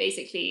happened,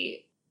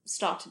 basically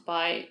started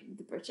by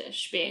the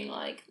British being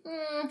like,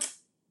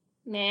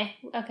 nah,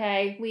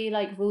 okay, we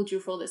ruled you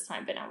for all this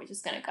time, but now we're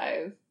just gonna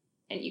go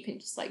and you can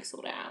just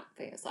sort it out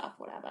for yourself,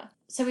 whatever.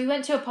 So we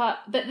went to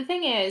but the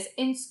thing is,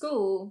 in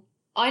school,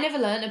 I never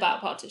learned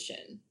about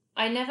partition.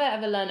 I never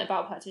ever learned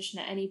about partition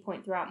at any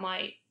point throughout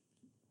my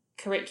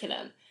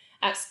curriculum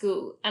at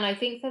school. And I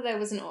think that there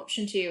was an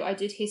option to, I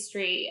did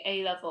history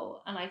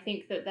A-level, and I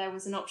think that there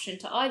was an option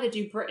to either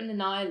do Britain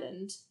and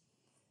Ireland,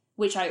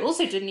 which I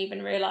also didn't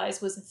even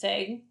realise was a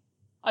thing.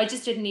 I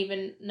just didn't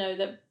even know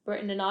that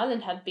Britain and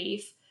Ireland had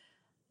beef.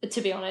 But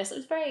to be honest, I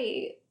was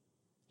very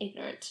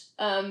ignorant.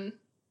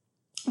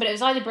 But it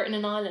was either Britain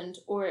and Ireland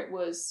or it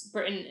was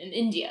Britain and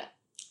India.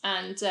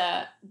 And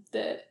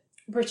the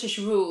British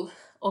rule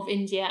of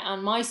India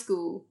and my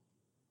school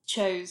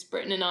chose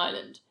Britain and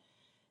Ireland.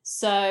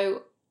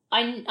 So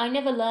I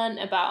never learned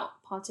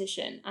about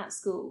partition at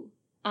school.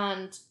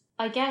 And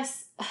I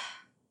guess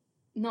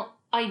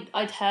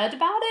I'd heard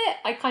about it.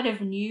 I kind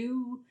of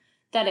knew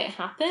that it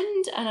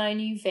happened and I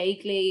knew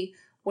vaguely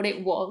what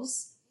it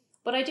was,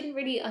 but I didn't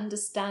really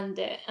understand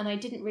it and I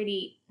didn't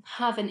really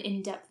have an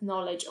in-depth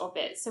knowledge of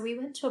it. So we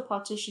went to a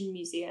partition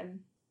museum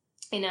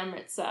in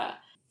Amritsar.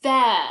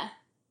 There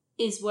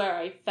is where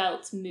I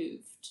felt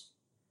moved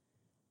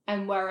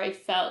and where I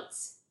felt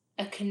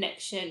a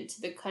connection to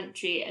the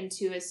country and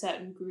to a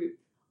certain group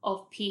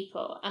of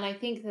people. And I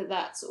think that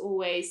that's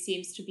always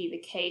seems to be the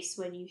case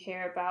when you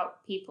hear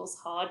about people's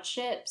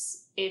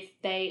hardships. If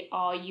they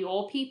are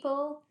your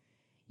people,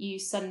 you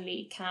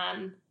suddenly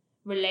can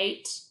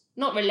relate.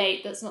 Not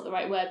relate, that's not the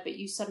right word, but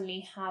you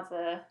suddenly have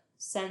a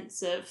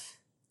sense of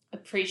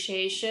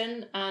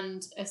appreciation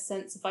and a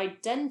sense of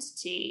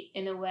identity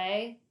in a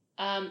way,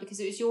 because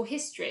it was your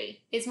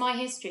history. It's my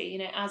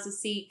history, as a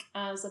Sikh,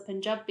 as a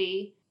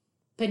Punjabi.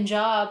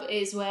 Punjab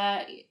is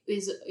where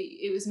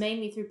it was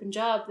mainly through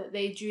Punjab that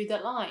they drew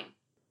that line.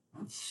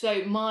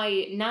 So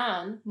my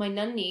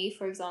nanny,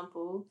 for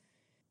example,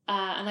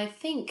 and I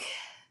think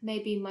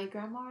maybe my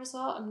grandma as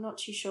well, I'm not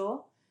too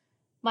sure.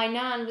 My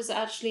nan was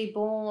actually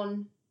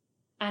born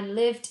and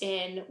lived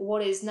in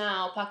what is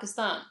now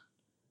Pakistan.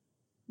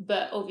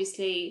 But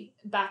obviously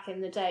back in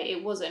the day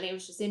it wasn't, it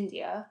was just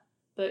India.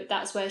 But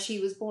that's where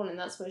she was born and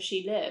that's where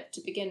she lived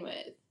to begin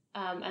with.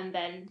 And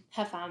then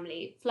her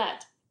family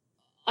fled.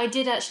 I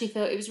did actually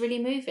feel it was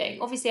really moving.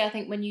 Obviously, I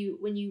think when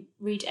you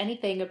read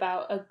anything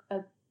about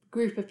a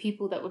group of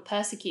people that were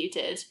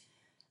persecuted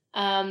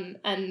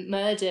and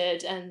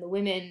murdered and the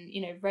women,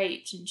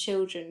 raped and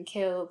children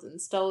killed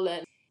and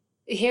stolen,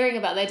 hearing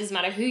about that, it doesn't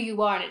matter who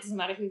you are and it doesn't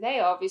matter who they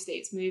are, obviously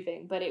it's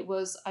moving, but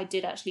I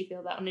did actually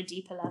feel that on a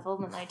deeper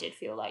level, and I did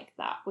feel like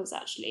that was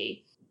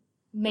actually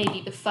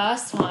maybe the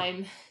first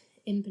time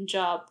in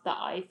Punjab that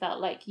I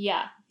felt like,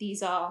 yeah,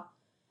 these are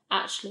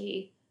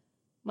actually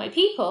my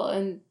people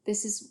and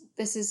this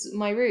is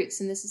my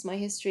roots and this is my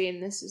history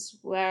and this is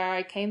where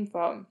I came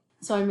from.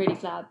 So I'm really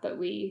glad that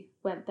we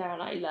went there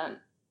and I learnt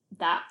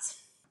that.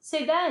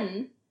 So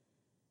then,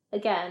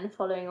 again,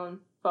 following on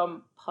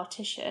from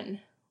partition,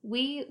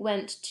 we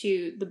went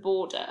to the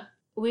border.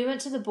 We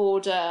went to the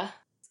border.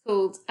 It's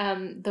called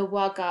the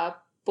Wagah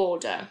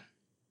border.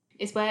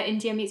 It's where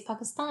India meets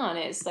Pakistan.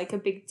 It's like a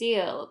big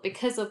deal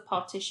because of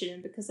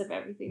partition, because of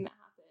everything that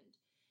happened.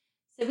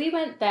 So we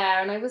went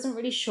there and I wasn't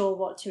really sure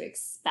what to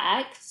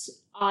expect.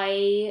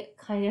 I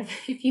kind of,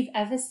 if you've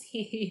ever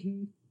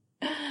seen,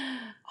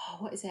 oh,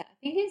 what is it? I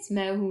think it's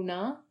Main Hoon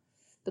Na,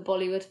 the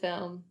Bollywood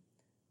film.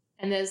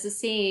 And there's a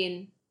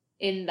scene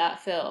in that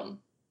film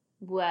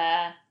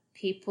where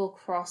people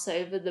cross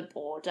over the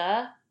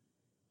border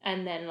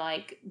and then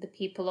like the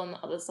people on the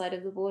other side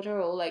of the border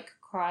are all like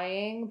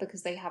crying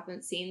because they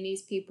haven't seen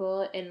these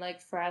people in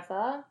like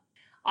forever.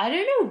 I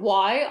don't know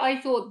why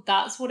I thought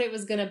that's what it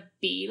was gonna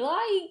be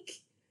like,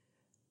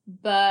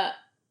 but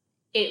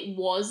it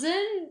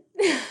wasn't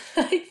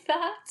like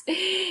that.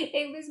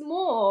 It was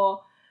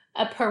more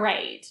a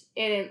parade.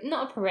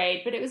 Not a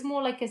parade, but it was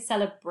more like a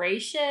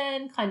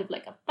celebration, kind of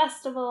like a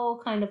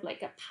festival, kind of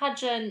like a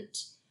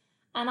pageant.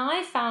 And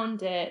I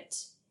found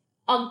it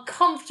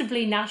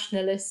uncomfortably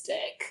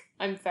nationalistic.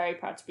 I'm very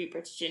proud to be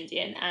British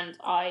Indian, and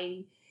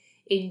I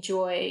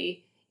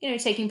enjoy,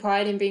 taking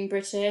pride in being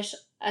British,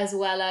 as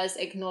well as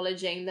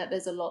acknowledging that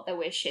there's a lot that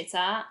we're shit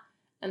at,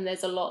 and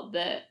there's a lot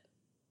that,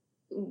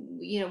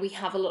 we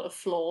have a lot of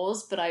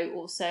flaws, but I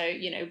also,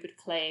 would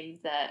claim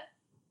that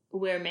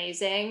we're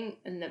amazing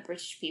and that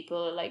British people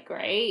are like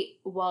great,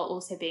 while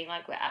also being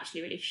like we're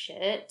actually really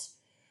shit.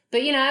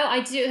 But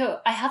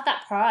I have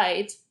that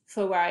pride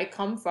for where I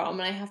come from,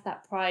 and I have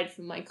that pride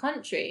for my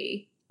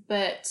country.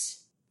 But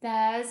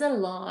there's a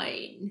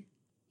line.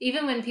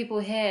 Even when people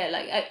hear,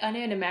 like, I know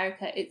in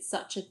America it's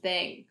such a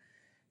thing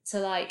to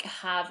like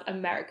have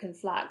American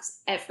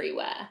flags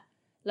everywhere.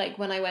 Like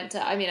when I went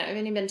to, I've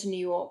only been to New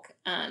York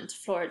and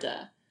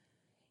Florida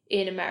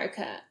in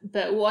America,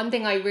 but one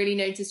thing I really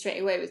noticed straight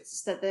away was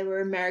just that there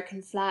were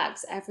American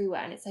flags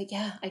everywhere, and it's like,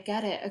 yeah, I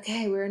get it.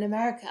 Okay, we're in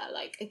America.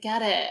 Like, I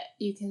get it.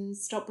 You can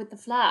stop with the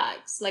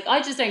flags. Like, I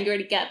just don't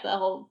really get the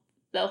whole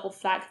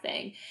flag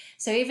thing.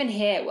 So even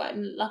here,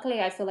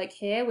 luckily I feel like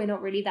here we're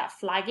not really that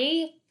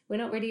flaggy. We're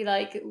not really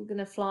like, we're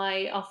gonna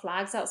fly our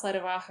flags outside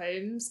of our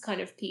homes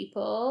kind of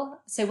people.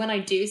 So when I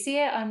do see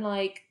it, I'm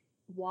like,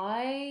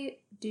 why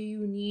do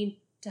you need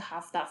to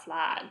have that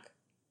flag?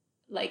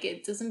 Like,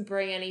 it doesn't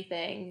bring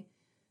anything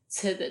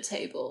to the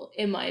table,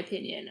 in my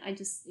opinion. I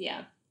just,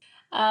 yeah.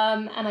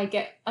 And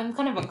I'm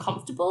kind of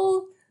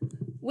uncomfortable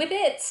with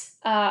it.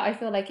 I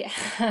feel like it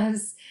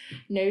has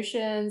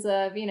notions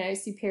of,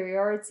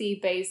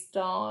 superiority based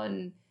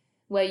on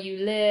where you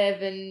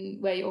live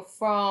and where you're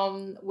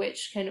from,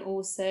 which can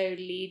also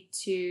lead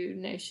to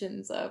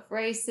notions of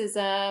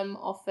racism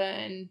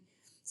often.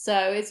 So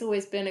it's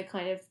always been a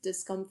kind of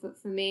discomfort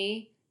for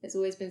me. It's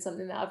always been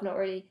something that I've not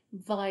really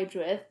vibed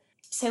with.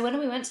 So when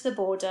we went to the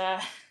border,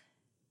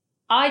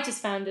 I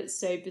just found it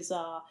so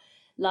bizarre.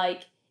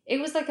 Like, it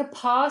was like a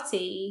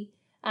party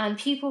and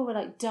people were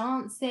like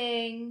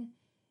dancing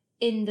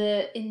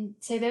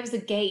so there was a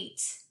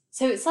gate.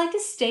 So it's like a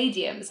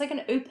stadium. It's like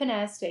an open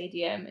air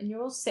stadium, and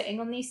you're all sitting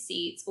on these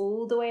seats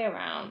all the way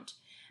around.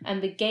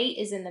 And the gate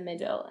is in the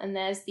middle, and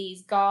there's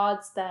these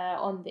guards there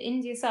on the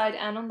India side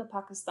and on the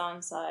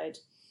Pakistan side.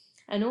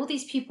 And all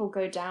these people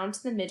go down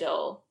to the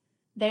middle.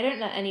 They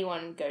don't let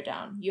anyone go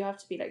down. You have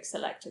to be like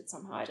selected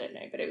somehow. I don't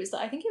know. But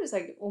I think it was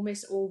like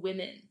almost all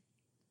women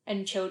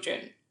and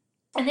children.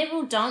 And they were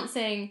all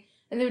dancing,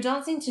 and they were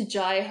dancing to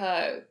Jai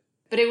Ho.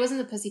 But it wasn't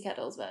the Pussycat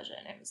Dolls version.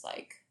 It was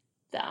like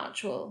the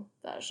actual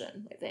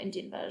version, like the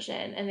Indian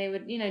version. And they were,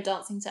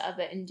 dancing to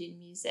other Indian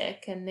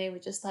music, and they were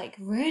just like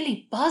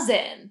really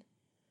buzzing.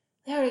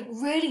 They were like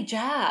really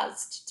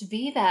jazzed to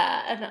be there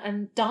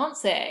and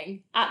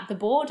dancing at the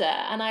border.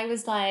 And I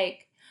was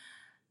like,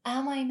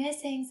 am I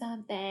missing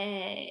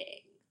something?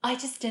 I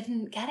just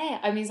didn't get it.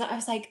 I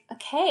was like,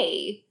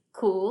 okay,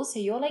 cool. So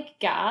you're like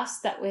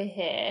gassed that we're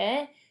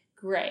here.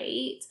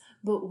 Great.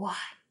 But why?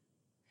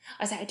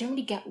 I was like, I don't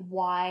really get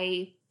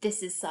why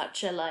this is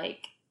such a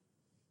like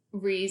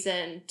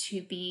reason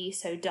to be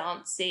so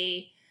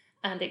dancey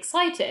and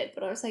excited.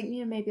 But I was like,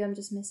 maybe I'm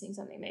just missing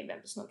something. Maybe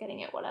I'm just not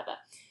getting it, whatever.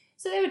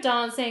 So they were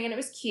dancing and it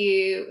was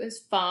cute. It was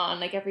fun.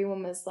 Like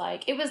everyone was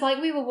like, it was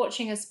like we were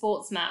watching a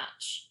sports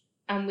match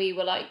and we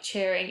were like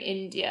cheering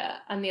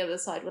India and the other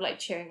side were like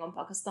cheering on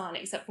Pakistan,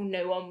 except for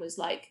no one was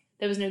like,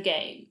 there was no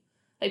game.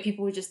 Like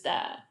people were just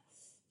there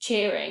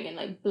cheering and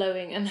like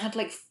blowing and had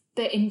like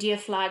the India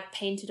flag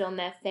painted on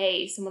their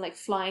face and were like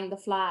flying the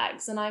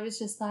flags. And I was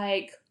just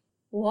like,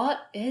 what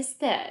is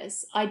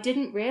this? I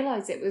didn't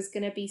realize it was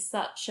going to be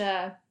such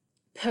a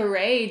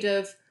parade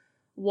of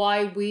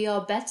why we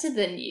are better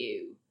than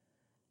you.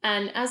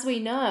 And as we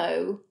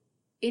know,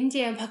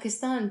 India and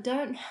Pakistan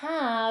don't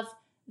have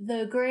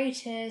the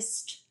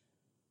greatest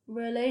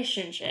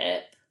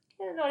relationship.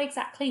 They're not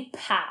exactly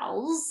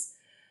pals,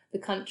 the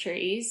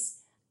countries.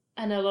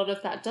 And a lot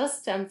of that does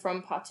stem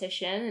from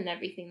partition and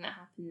everything that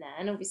happened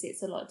then. Obviously,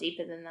 it's a lot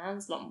deeper than that.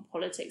 There's a lot more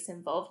politics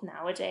involved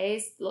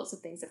nowadays. Lots of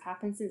things have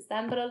happened since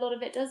then, but a lot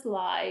of it does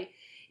lie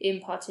in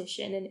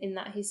partition and in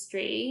that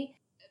history.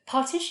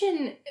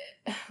 Partition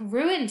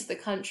ruined the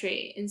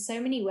country in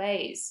so many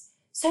ways.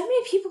 So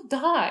many people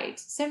died.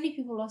 So many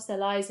people lost their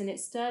lives, and it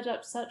stirred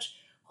up such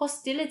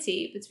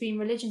hostility between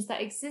religions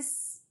that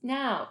exists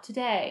now,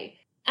 today.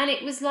 And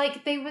it was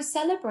like they were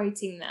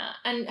celebrating that.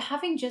 And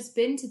having just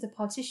been to the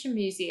Partition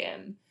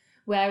Museum,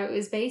 where it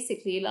was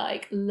basically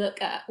like,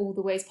 look at all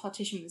the ways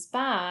partition was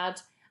bad,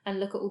 and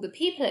look at all the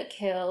people it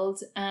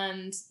killed,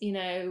 and, you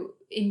know,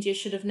 India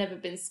should have never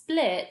been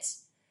split.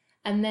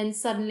 And then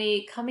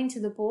suddenly coming to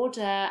the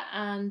border,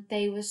 and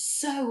they were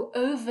so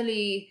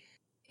overly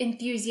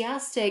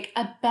enthusiastic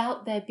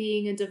about there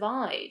being a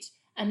divide.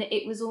 And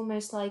it was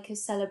almost like a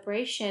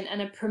celebration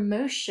and a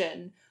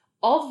promotion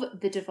of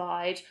the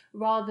divide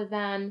rather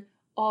than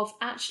of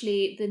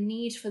actually the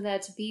need for there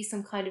to be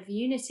some kind of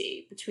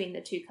unity between the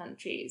two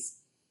countries,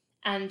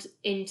 and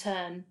in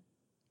turn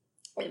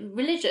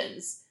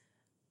religions,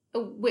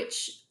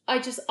 which I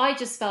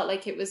just felt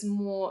like it was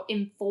more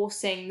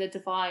enforcing the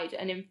divide,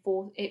 and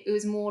it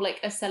was more like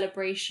a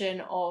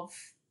celebration of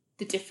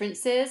the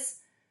differences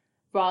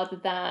rather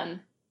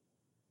than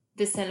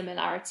the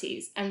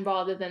similarities, and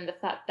rather than the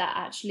fact that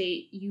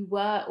actually you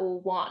were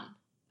all one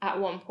at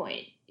one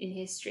point in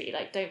history.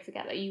 Like, don't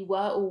forget that you were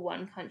all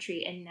one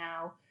country, and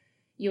now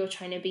you're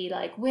trying to be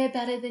like, we're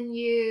better than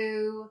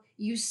you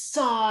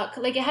suck.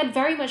 Like, it had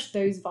very much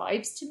those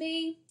vibes to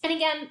me. And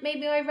again,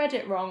 maybe I read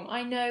it wrong.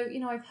 I know, you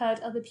know, I've heard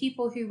other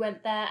people who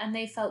went there and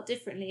they felt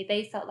differently.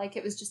 They felt like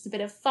it was just a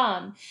bit of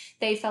fun.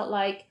 They felt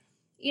like,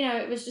 you know,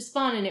 it was just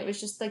fun, and it was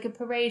just like a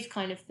parade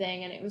kind of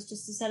thing, and it was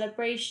just a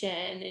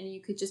celebration, and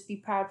you could just be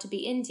proud to be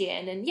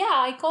Indian. And yeah,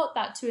 I got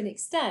that to an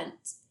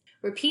extent.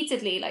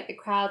 Repeatedly, like, the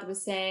crowd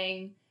was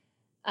saying,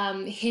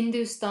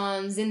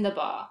 Hindustan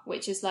Zindabad,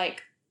 which is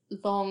like,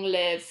 long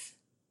live.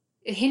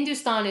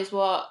 Hindustan is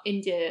what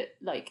India,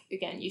 like,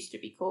 again, used to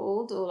be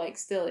called, or like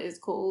still is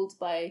called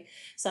by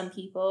some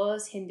people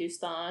as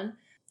Hindustan,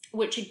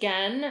 which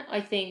again, I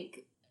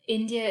think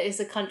India is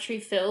a country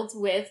filled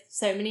with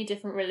so many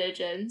different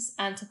religions,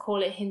 and to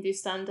call it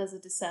Hindustan does a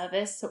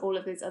disservice to all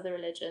of those other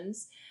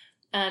religions,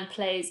 and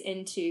plays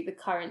into the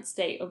current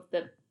state of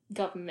the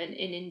government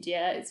in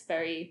India. It is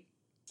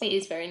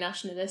very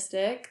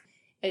nationalistic.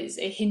 It's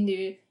a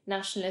Hindu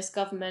nationalist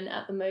government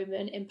at the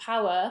moment in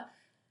power.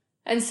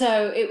 And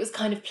so it was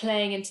kind of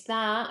playing into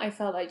that. I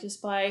felt like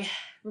just by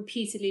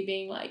repeatedly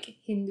being like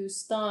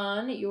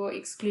Hindustan, you're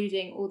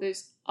excluding all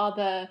those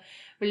other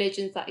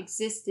religions that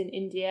exist in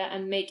India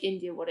and make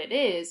India what it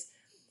is.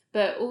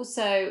 But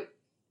also,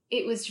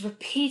 it was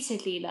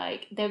repeatedly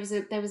like, there was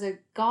a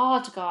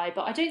guard guy,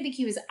 but I don't think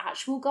he was an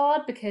actual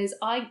guard, because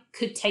I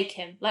could take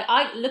him. Like,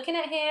 looking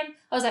at him,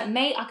 I was like,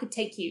 mate, I could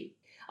take you.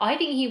 I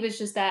think he was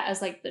just there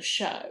as like the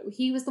show.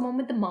 He was the one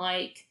with the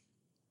mic,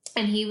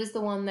 and he was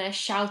the one there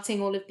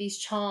shouting all of these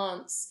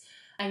chants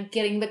and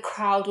getting the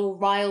crowd all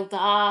riled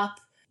up.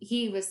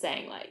 He was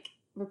saying, like,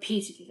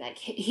 repeatedly, like,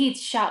 he'd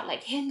shout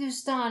like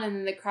Hindustan, and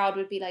then the crowd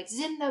would be like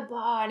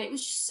Zindabad, and it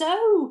was just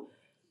so,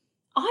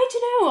 I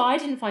don't know, I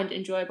didn't find it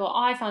enjoyable.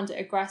 I found it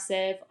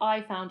aggressive.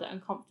 I found it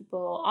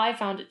uncomfortable. I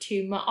found it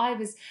too much.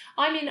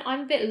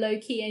 I'm a bit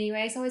low-key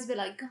anyway, so I was a bit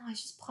like,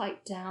 guys, just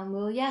pipe down,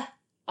 will ya?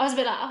 I was a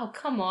bit like, oh,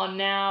 come on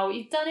now.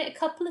 You've done it a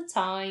couple of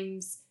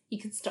times. You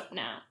can stop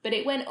now. But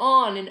it went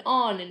on and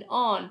on and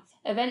on.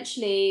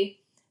 Eventually,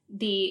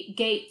 the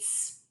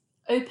gates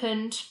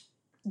opened.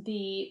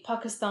 The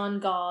Pakistan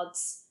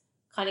guards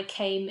kind of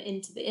came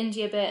into the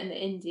India bit, and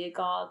the India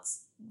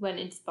guards went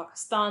into the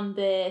Pakistan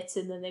bit,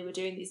 and then they were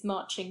doing these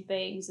marching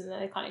things, and then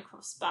they kind of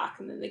crossed back,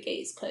 and then the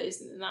gates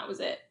closed, and then that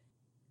was it.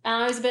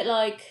 And I was a bit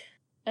like,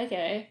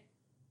 okay.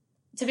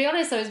 To be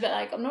honest, I was a bit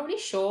like, I'm not really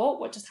sure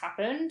what just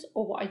happened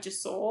or what I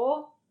just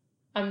saw.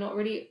 I'm not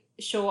really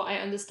sure I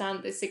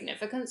understand the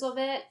significance of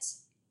it.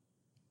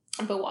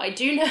 But what I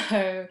do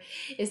know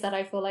is that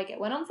I feel like it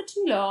went on for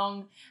too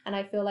long, and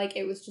I feel like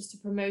it was just a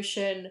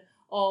promotion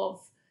of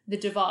the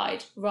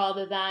divide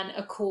rather than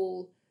a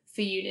call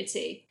for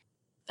unity.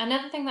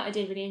 Another thing that I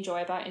did really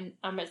enjoy about in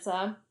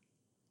Amritsar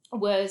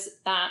was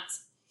that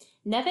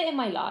never in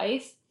my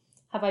life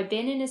have I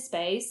been in a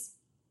space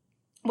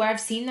where I've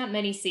seen that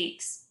many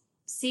Sikhs.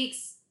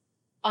 Sikhs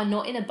are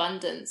not in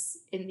abundance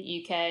in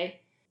the UK.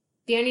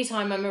 The only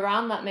time I'm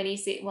around that many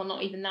Sikhs, well,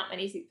 not even that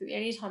many Sikhs, but the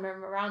only time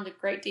I'm around a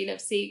great deal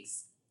of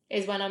Sikhs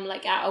is when I'm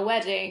like at a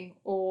wedding,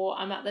 or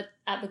I'm at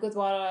the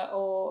Gurdwara,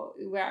 or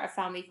we're at a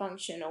family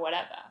function or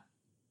whatever,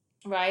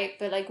 right?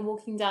 But like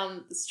walking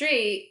down the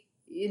street,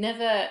 you're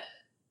never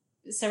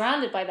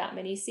surrounded by that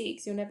many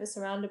Sikhs. You're never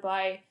surrounded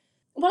by,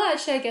 well,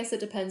 actually, I guess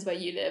it depends where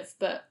you live,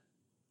 but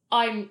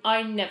I'm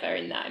never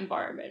in that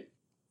environment,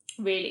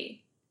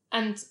 really.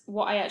 And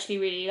what I actually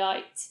really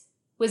liked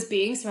was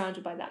being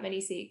surrounded by that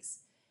many Sikhs.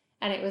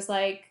 And it was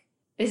like,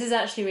 this is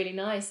actually really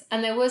nice.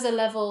 And there was a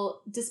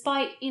level,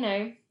 despite, you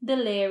know, the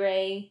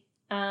leery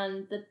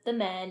and the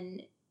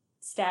men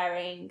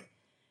staring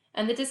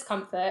and the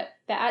discomfort,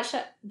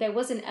 there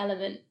was an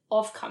element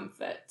of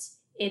comfort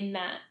in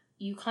that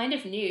you kind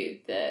of knew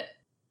that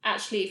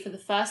actually for the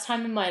first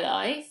time in my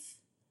life,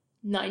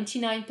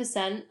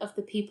 99% of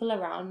the people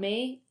around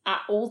me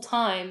at all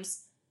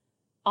times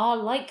are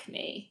like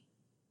me,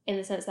 in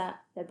the sense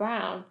that they're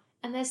brown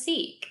and they're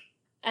Sikh.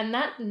 And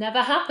that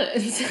never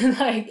happens.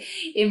 Like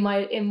in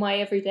my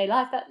everyday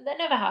life, that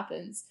never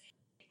happens.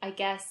 I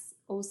guess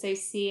also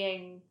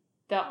seeing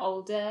the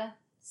older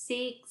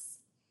Sikhs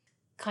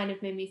kind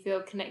of made me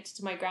feel connected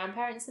to my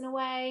grandparents in a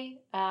way,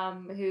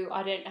 who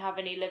I don't have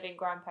any living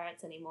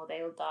grandparents anymore.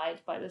 They all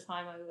died by the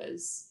time I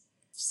was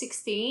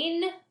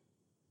 16.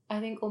 I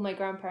think all my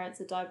grandparents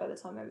had died by the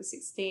time I was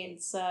 16.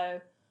 So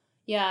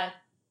yeah,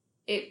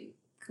 it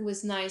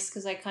was nice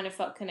because I kind of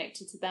felt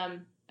connected to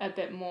them a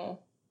bit more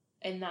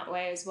in that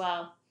way as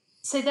well.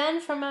 So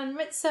then from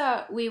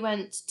Amritsar we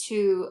went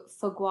to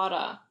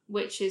Fagwara,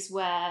 which is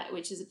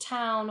a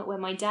town where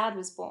my dad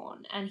was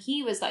born, and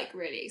he was like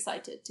really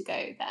excited to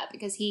go there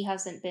because he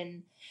hasn't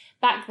been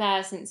back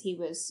there since he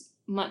was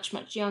much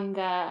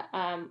younger.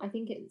 I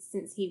think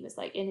since he was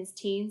like in his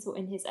teens or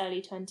in his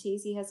early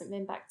 20s, he hasn't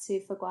been back to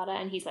Fagwara,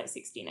 and he's like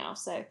 60 now,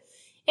 so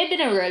it'd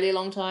been a really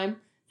long time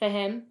for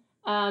him.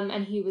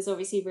 And he was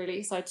obviously really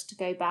excited to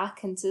go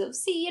back and to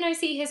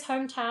see his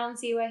hometown,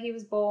 see where he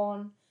was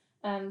born,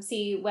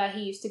 see where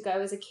he used to go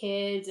as a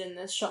kid and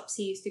the shops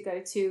he used to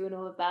go to and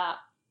all of that.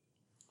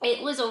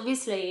 It was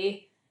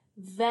obviously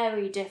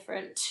very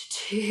different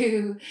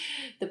to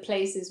the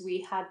places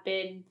we had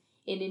been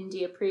in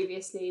India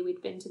previously.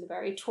 We'd been to the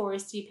very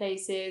touristy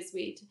places,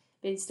 we'd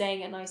been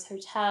staying at nice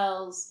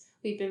hotels,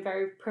 we'd been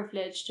very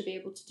privileged to be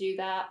able to do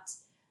that.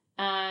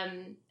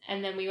 And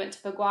then we went to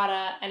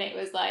Fagwara, and it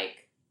was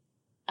like,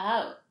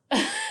 oh,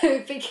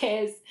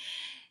 because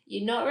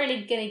you're not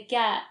really going to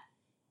get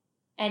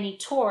any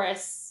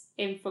tourists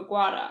in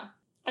Fagwara.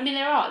 I mean,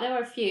 there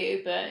are a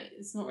few, but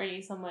it's not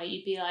really somewhere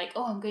you'd be like,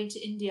 oh, I'm going to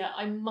India,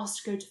 I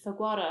must go to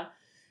Fagwara.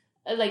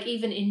 Like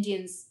even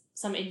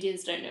some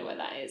Indians don't know where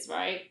that is,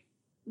 right?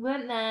 We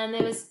went there, and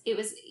it was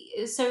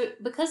so,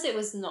 because it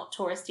was not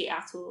touristy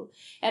at all,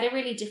 it had a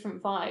really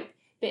different vibe,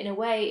 but in a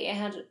way it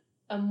had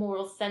a more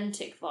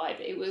authentic vibe.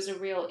 It was a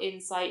real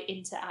insight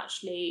into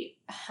actually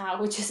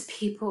how just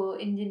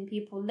Indian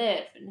people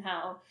live, and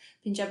how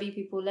Punjabi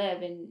people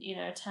live in,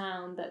 a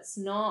town that's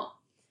not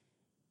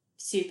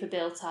super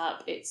built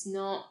up. It's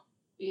not,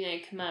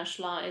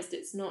 commercialized.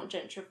 It's not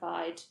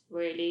gentrified,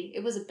 really.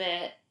 It was a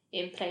bit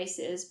in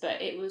places,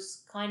 but it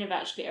was kind of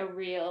actually a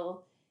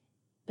real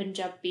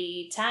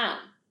Punjabi town.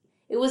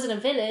 It wasn't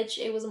a village.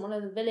 It wasn't one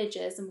of the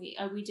villages, and we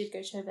did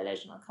go to a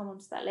village, and I'll come on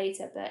to that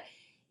later, but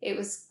it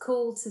was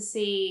cool to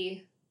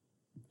see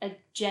a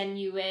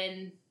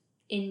genuine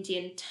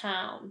Indian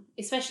town,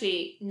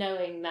 especially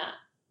knowing that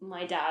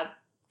my dad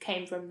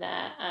came from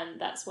there, and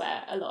that's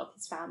where a lot of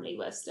his family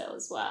were still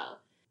as well.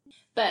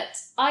 But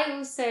I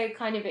also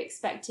kind of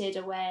expected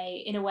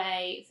in a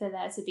way, for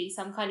there to be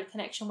some kind of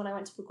connection when I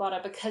went to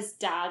Fagwara, because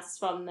Dad's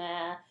from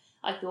there.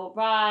 I thought,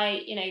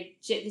 right,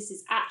 this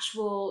is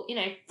actual,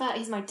 but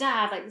he's my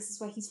dad, like this is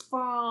where he's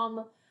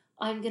from.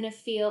 I'm going to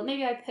feel,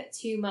 maybe I put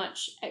too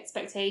much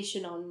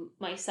expectation on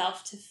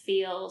myself to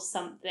feel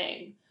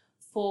something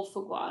for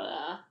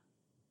Fagwara.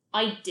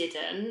 I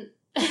didn't.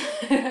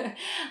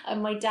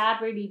 And my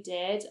dad really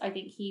did. I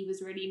think he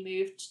was really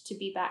moved to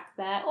be back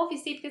there,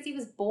 obviously because he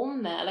was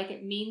born there, like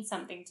it means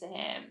something to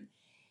him.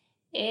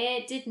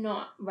 It did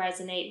not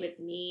resonate with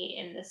me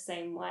in the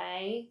same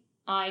way.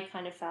 I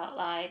kind of felt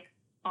like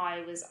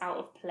I was out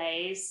of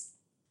place.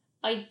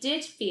 I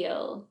did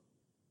feel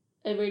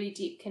a really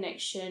deep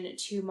connection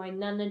to my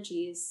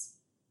Nanaji's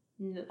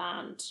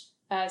land.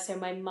 So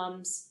my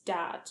mum's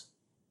dad,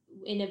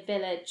 in a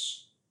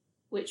village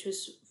which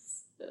was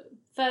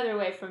further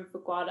away from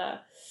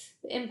Fagwara,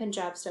 in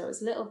Punjab. So it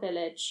was a little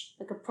village,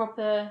 like a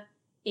proper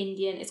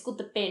Indian. It's called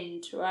the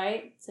Pind,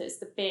 right? So it's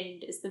the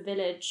Pind, it's the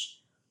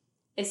village.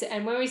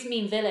 And when we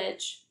mean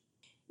village,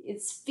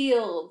 it's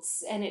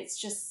fields and it's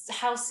just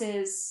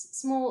houses, a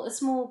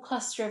small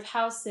cluster of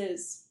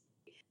houses.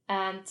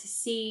 And to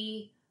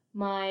see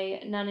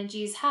my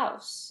Nanaji's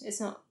house,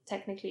 it's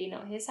technically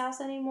not his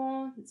house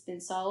anymore, it's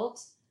been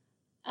sold.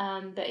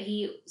 But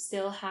he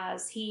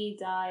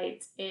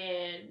died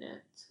in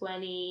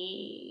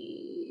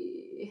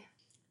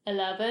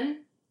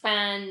 2011,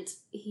 and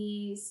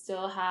he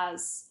still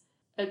has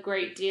a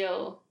great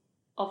deal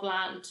of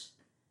land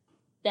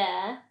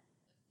there.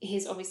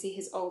 Obviously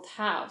his old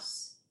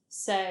house.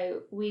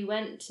 So we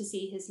went to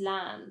see his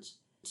land.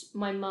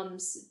 My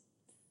mum's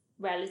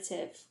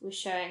relative was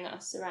showing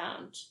us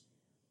around,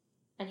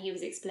 and he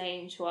was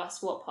explaining to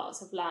us what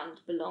parts of land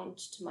belonged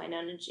to my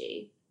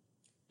Nanaji.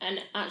 And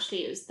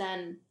actually it was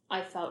then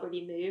I felt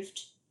really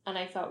moved and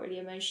I felt really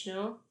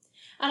emotional.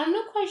 And I'm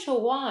not quite sure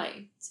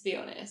why, to be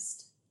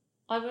honest.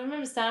 I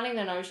remember standing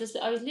there and I was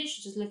literally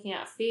just looking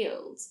at a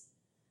field,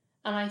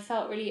 and I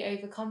felt really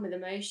overcome with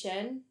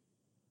emotion.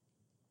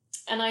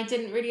 And I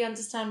didn't really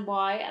understand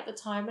why at the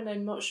time, and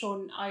I'm not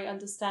sure I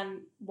understand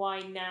why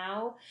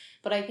now.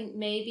 But I think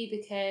maybe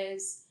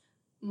because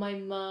my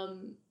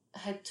mum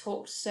had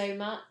talked so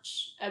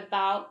much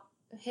about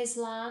his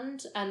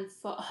land and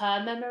for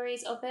her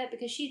memories of it,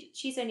 because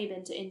she's only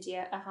been to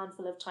India a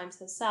handful of times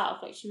herself.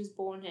 Like, she was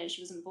born here,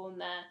 she wasn't born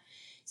there,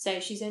 so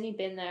she's only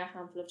been there a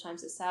handful of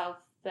times herself.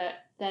 But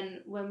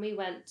then when we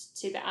went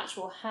to the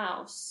actual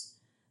house,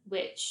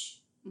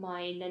 which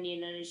my nanny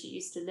and nanaji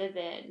used to live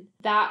in,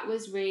 that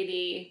was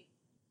really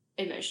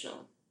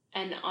emotional,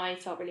 and I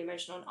felt really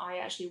emotional, and I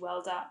actually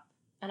welled up,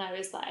 and I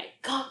was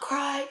like, can't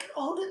cry, can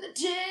hold in the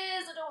tears,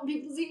 I don't want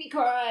people to see me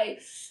cry.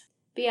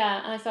 But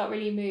yeah, and I felt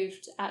really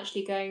moved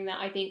actually going there.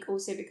 I think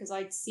also because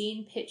I'd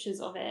seen pictures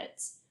of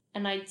it,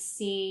 and I'd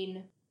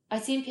seen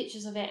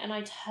pictures of it, and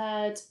I'd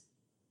heard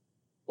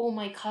all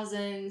my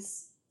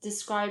cousins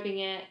describing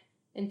it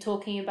and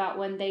talking about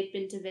when they'd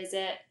been to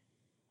visit,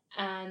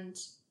 and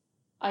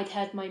I'd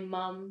heard my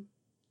mum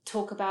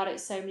talk about it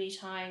so many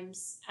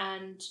times,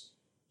 and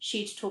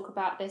she'd talk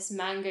about this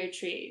mango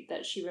tree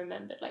that she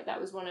remembered. Like,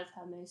 that was one of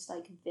her most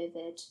like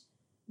vivid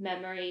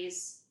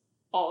memories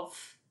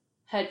of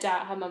her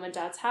mum and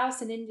dad's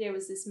house in India,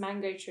 was this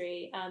mango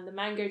tree, and the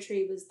mango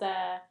tree was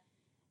there.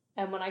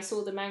 And when I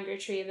saw the mango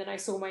tree and then I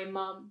saw my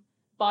mum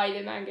by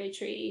the mango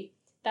tree,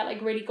 that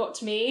like really got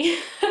to me.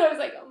 And I was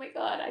like, oh my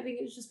God, I think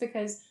it was just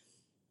because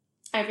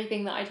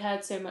everything that I'd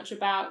heard so much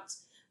about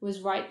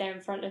was right there in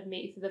front of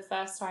me for the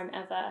first time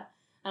ever.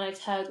 And I'd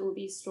heard all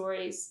these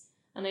stories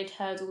and I'd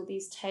heard all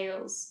these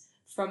tales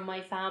from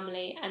my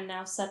family, and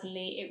now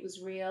suddenly it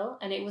was real,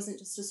 and it wasn't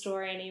just a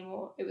story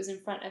anymore, it was in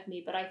front of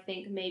me. But I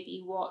think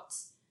maybe what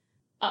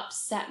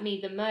upset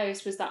me the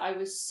most was that I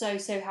was so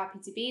happy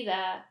to be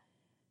there,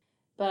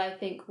 but I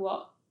think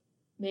what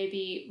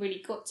maybe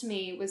really got to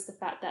me was the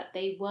fact that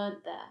they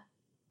weren't there,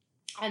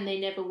 and they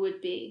never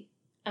would be,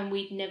 and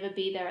we'd never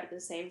be there at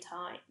the same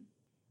time.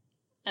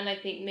 And I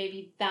think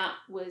maybe that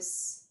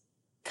was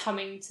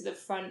coming to the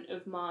front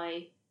of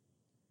my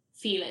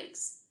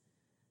feelings,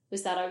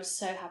 was that I was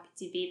so happy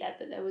to be there,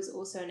 but there was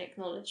also an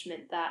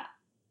acknowledgement that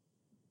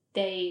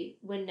they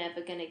were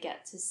never going to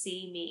get to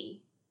see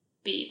me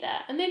be there.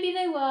 And maybe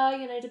they were,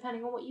 you know,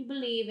 depending on what you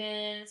believe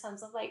in. In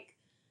terms of like,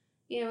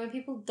 you know, when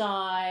people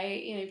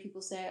die, you know,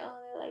 people say, oh,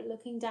 they're like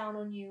looking down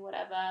on you,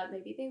 whatever.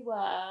 Maybe they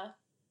were.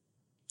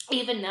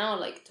 Even now,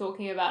 like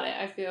talking about it,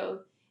 I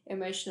feel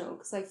emotional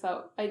because I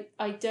felt,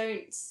 I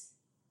don't,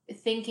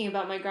 thinking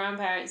about my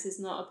grandparents is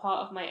not a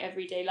part of my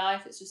everyday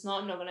life. It's just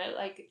not. I'm not going to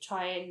like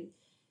try and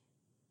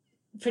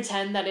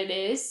pretend that it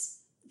is,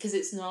 because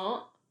it's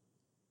not.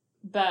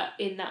 But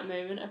in that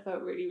moment I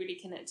felt really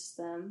connected to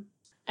them,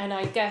 and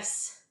I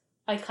guess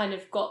I kind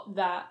of got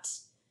that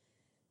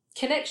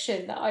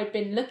connection that I'd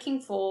been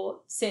looking for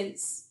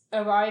since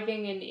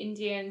arriving in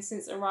India, and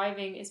since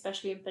arriving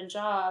especially in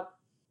Punjab.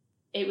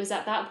 It was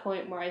at that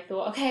point where I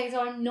thought, okay,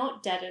 so I'm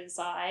not dead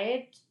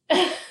inside.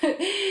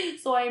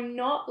 So I'm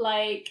not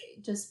like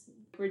just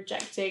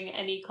rejecting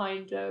any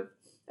kind of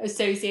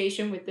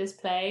association with this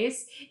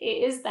place.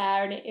 It is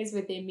there and it is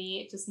within me.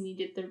 It just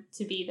needed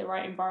to be the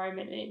right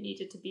environment, and it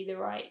needed to be the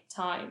right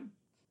time.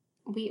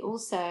 We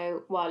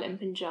also, while in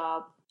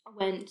Punjab,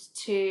 went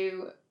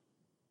to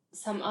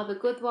some other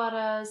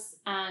gurdwaras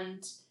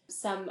and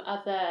some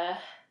other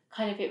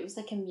kind of, it was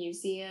like a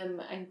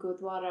museum and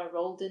gurdwara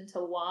rolled into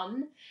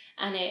one,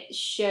 and it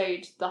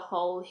showed the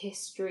whole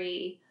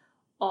history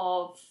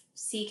of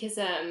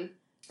Sikhism.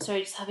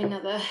 Sorry, just having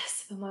another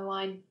sip of my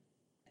wine.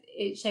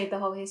 It showed the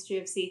whole history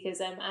of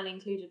Sikhism and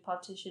included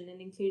partition,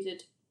 and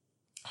included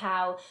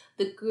how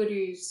the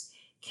gurus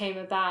came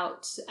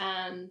about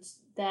and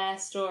their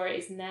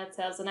stories and their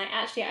tales. And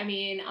I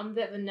mean, I'm a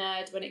bit of a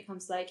nerd when it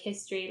comes to like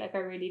history. Like, I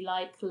really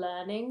like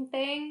learning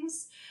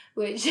things,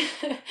 which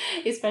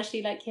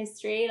especially like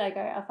history, like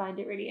I find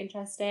it really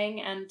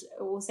interesting. And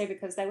also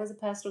because there was a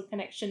personal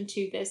connection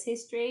to this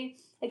history.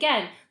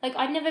 Again, like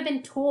I'd never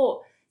been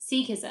taught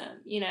Sikhism,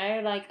 you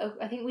know, like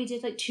I think we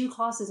did like 2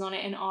 classes on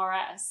it in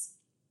RS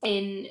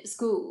in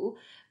school,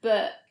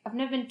 but I've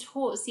never been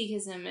taught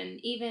Sikhism. And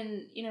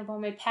even, you know, by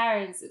my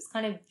parents, it's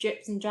kind of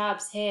drips and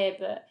drabs here,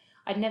 but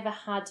I'd never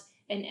had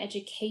an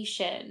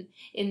education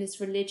in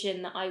this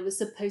religion that I was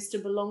supposed to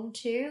belong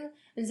to.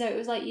 And so it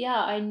was like,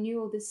 yeah, I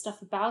knew all this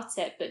stuff about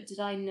it, but did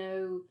I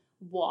know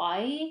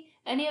why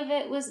any of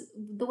it was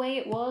the way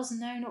it was?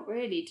 No, not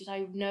really. Did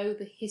I know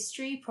the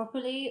history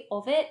properly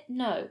of it?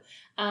 No.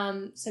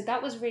 So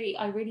that was really,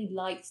 I really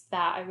liked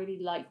that. I really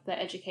liked the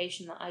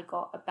education that I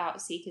got about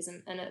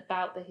Sikhism and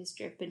about the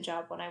history of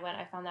Punjab when I went.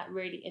 I found that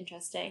really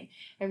interesting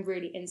and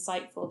really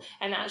insightful.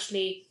 And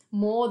actually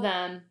more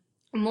than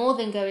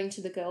going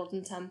to the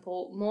Golden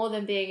Temple, more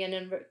than being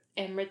in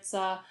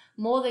Amritsar,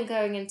 more than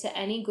going into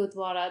any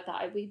gurdwara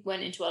we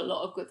went into a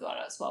lot of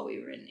gurdwaras while we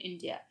were in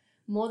India,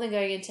 more than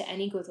going into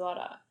any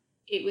gurdwara,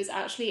 it was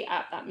actually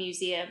at that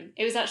museum.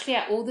 It was actually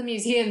at all the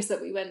museums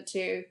that we went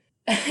to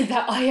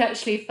that I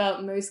actually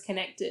felt most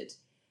connected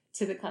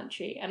to the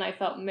country, and I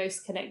felt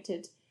most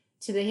connected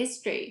to the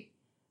history,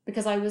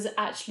 because I was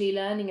actually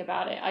learning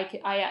about it.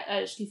 I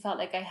actually felt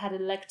like I had a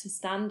leg to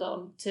stand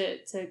on to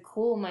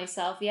call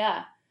myself,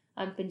 yeah,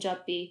 I'm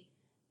Punjabi,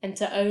 and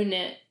to own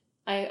it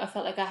I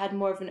felt like I had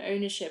more of an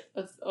ownership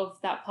of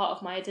that part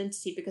of my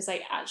identity because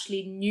I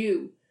actually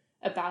knew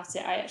about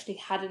it. I actually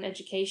had an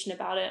education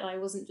about it, and I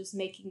wasn't just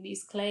making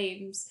these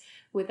claims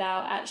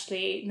without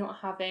actually not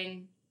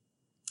having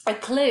a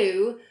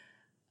clue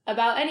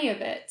about any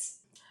of it.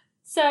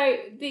 So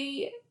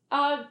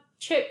our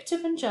trip to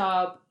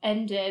Punjab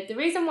ended. The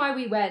reason why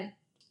we went,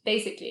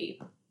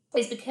 basically,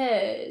 is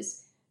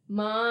because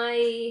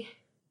my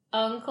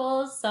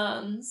uncle's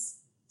sons.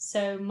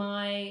 So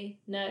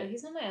no,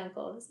 he's not my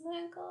uncle. Is he my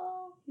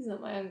uncle? He's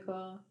not my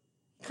uncle.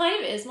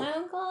 Kind of is my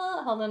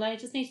uncle. Hold on, I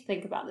just need to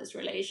think about this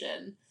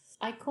relation.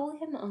 I call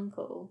him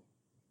uncle.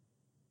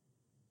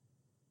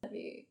 Oh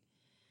my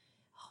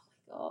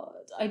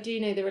god. I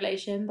do know the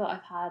relation, but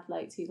I've had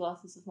like 2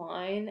 glasses of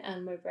wine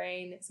and my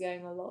brain is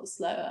going a lot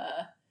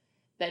slower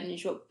than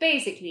usual.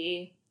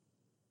 Basically,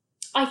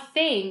 I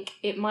think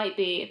it might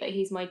be that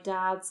he's my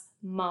dad's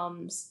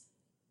mum's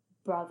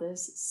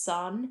brother's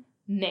son.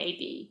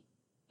 Maybe.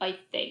 I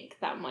think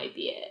that might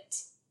be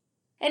it.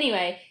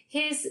 Anyway,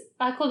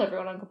 I call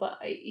everyone uncle, but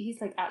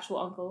he's like actual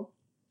uncle.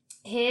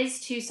 His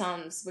 2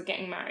 sons were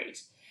getting married.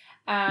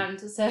 And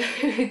so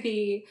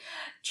the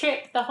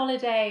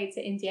holiday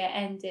to India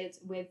ended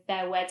with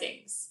their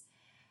weddings.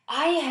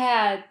 I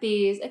had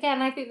these,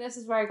 again, I think this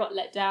is where I got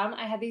let down.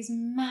 I had these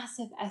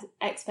massive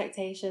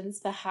expectations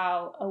for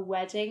how a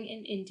wedding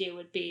in India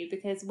would be,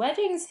 because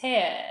weddings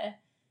here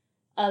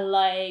are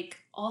like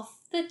off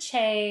the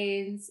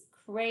chains,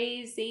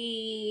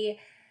 crazy.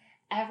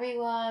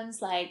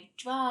 Everyone's like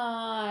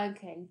drunk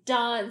and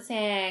dancing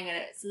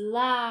and it's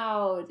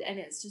loud and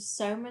it's just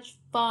so much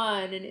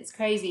fun and it's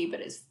crazy,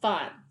 but it's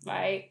fun,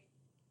 right?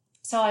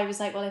 So I was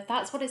like, well, if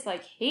that's what it's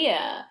like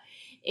here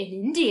in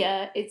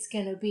India, it's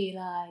going to be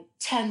like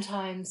 10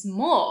 times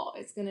more.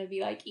 It's going to be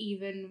like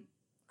even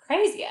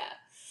crazier.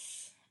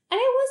 And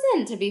it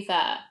wasn't, to be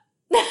fair.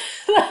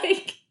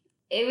 Like,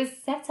 it was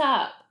set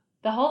up.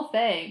 The whole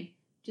thing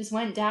just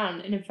went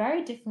down in a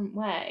very different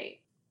way.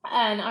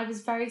 And I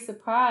was very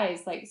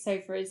surprised. Like, so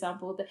for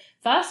example,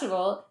 first of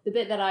all, the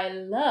bit that I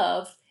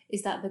loved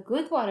is that the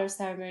Gurdwara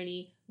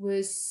ceremony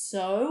was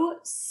so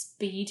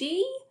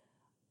speedy.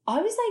 I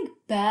was like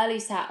barely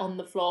sat on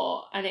the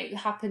floor and it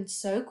happened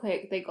so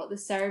quick. They got the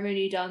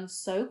ceremony done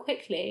so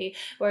quickly.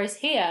 Whereas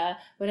here,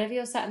 whenever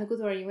you're sat in the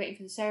Gurdwara and you're waiting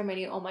for the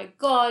ceremony, oh my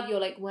god, you're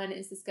like, when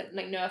is this gonna,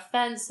 like, no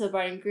offense to the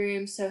bride and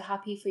groom, so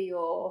happy for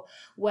your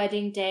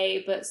wedding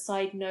day, but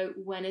side note,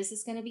 when is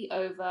this gonna be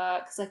over?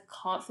 Because I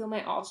can't feel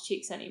my arse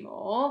cheeks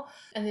anymore.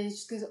 And then it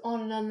just goes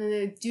on and on, and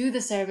they do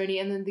the ceremony,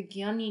 and then the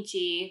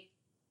Gyaniji,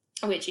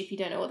 which, if you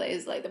don't know what that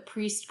is, like the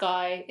priest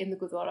guy in the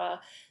Gurdwara,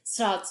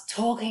 starts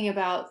talking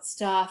about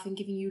stuff and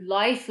giving you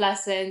life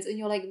lessons, and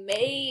you're like,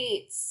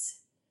 mates,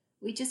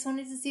 we just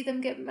wanted to see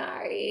them get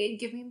married,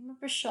 give me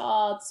a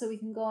prashad so we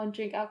can go and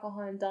drink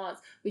alcohol and dance,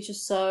 which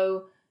is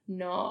so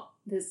not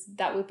this.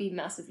 That would be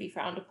massively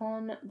frowned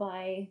upon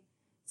by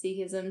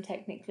Sikhism.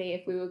 Technically,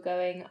 if we were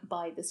going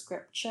by the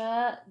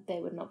scripture, they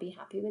would not be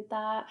happy with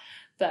that.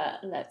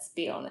 But let's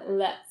be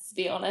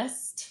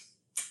honest.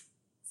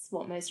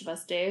 What most of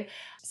us do.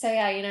 So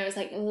yeah, it was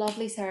like a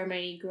lovely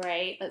ceremony,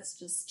 great. Let's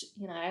just,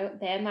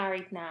 they're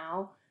married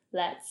now.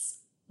 Let's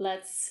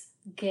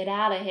get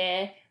out of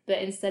here. But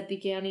instead the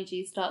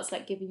Gyaniji starts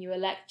like giving you a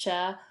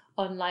lecture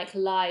on like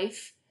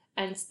life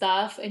and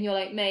stuff, and you're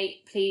like,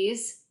 mate,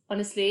 please,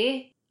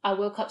 honestly, I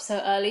woke up so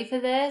early for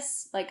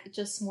this. Like,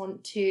 just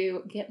want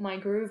to get my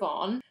groove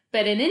on.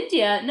 But in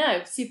India,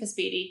 no, super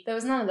speedy. There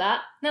was none of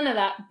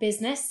that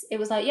business. It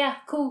was like, yeah,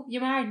 cool,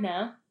 you're married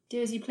now.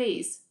 Do as you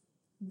please.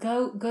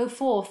 Go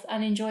forth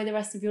and enjoy the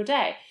rest of your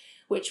day,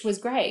 which was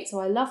great. So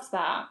I loved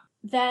that.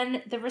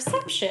 Then the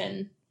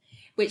reception,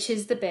 which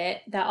is the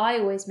bit that I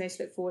always most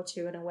look forward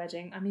to in a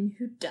wedding. I mean,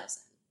 who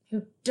doesn't?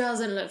 Who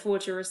doesn't look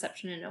forward to a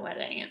reception in a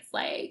wedding? It's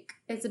like,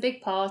 it's a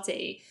big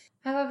party.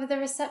 However, the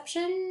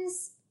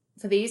receptions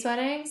for these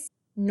weddings,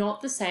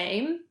 not the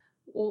same.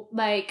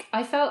 Like,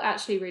 I felt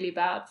actually really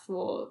bad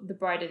for the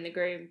bride and the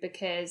groom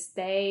because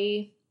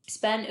they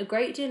spent a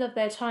great deal of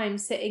their time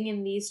sitting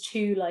in these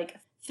 2 like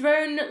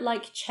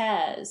throne-like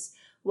chairs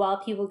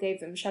while people gave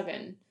them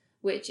shagan,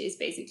 which is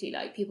basically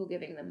like people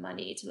giving them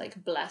money to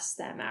like bless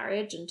their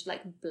marriage and to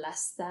like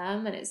bless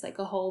them, and it's like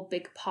a whole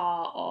big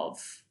part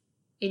of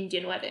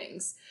Indian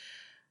weddings.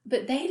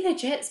 But they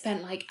legit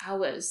spent like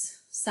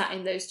hours sat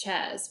in those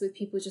chairs with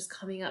people just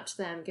coming up to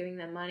them, giving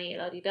them money,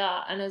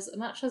 la-di-da. And as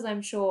much as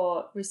I'm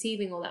sure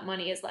receiving all that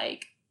money is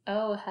like,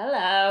 oh,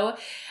 hello,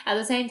 at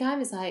the same time,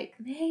 it's like,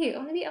 hey, I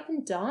want to be up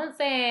and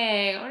dancing.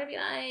 I want to be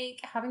like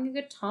having a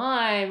good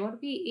time. I want to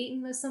be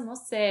eating the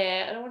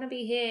samosa. I don't want to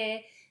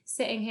be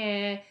sitting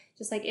here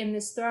just like in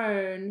this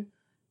throne,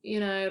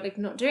 like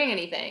not doing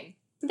anything.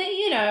 But,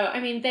 I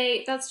mean,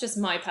 that's just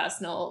my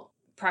personal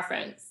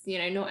preference.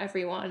 Not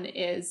everyone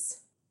is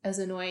as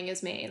annoying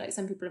as me. Like,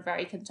 some people are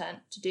very content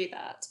to do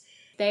that.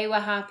 They were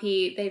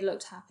happy, they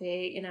looked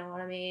happy, you know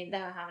what I mean? They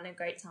were having a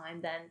great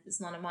time, then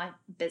it's none of my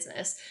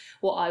business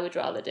what I would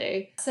rather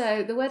do.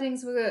 So the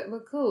weddings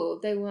were cool.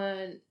 They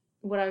weren't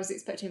what I was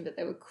expecting, but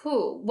they were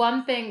cool.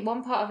 One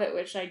part of it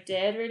which I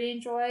did really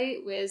enjoy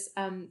was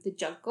the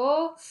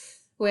Juggle,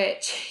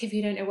 which, if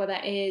you don't know what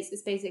that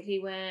is basically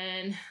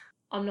when,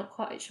 I'm not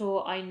quite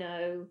sure I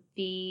know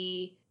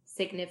the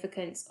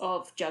significance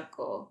of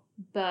Juggle,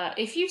 but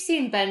if you've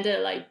seen Bend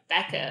It Like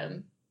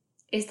Beckham,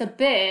 it's the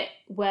bit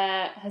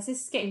where her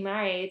sister's getting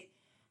married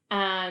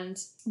and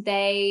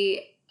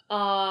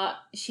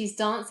she's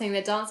dancing,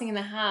 they're dancing in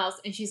the house,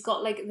 and she's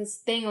got like this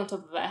thing on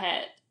top of her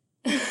head.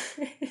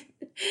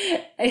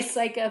 It's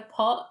like a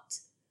pot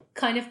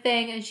kind of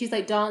thing, and she's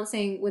like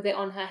dancing with it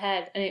on her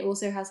head, and it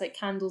also has like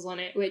candles on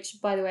it,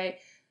 which, by the way,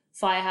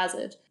 fire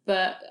hazard.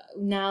 But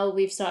now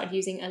we've started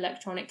using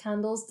electronic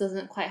candles.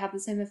 Doesn't quite have the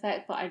same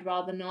effect, but I'd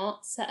rather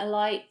not set a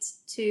light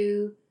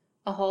to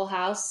a whole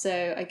house,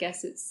 so I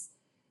guess it's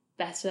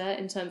better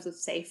in terms of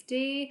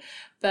safety.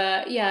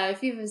 But yeah,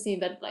 if you've ever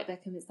seen Bend It Like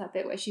Beckham, it's that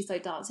bit where she's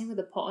like dancing with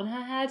a pot on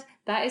her head.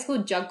 That is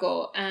called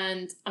Juggle,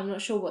 and I'm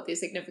not sure what the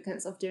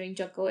significance of doing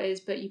Juggle is,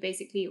 but you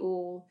basically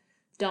all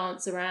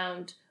dance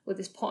around with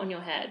this pot on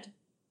your head,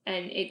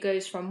 and it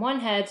goes from one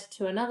head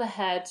to another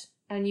head,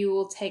 and you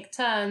all take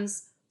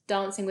turns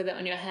dancing with it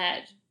on your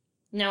head.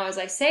 Now, as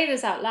I say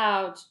this out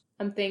loud,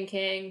 I'm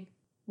thinking,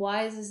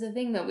 why is this a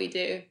thing that we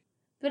do?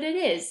 But it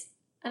is,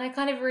 and I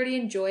kind of really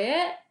enjoy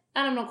it.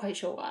 And I'm not quite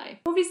sure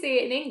why.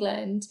 Obviously, in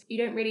England, you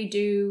don't really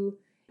do...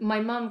 My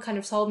mum kind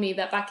of told me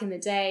that back in the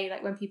day,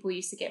 like when people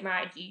used to get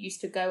married, you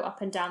used to go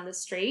up and down the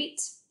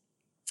street,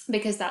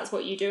 because that's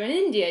what you do in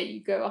India. You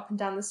go up and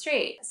down the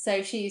street.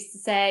 So she used to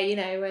say, you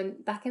know,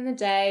 when back in the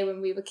day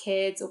when we were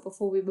kids or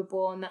before we were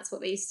born, that's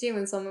what they used to do.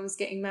 When someone was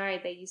getting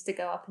married, they used to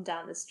go up and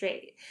down the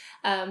street.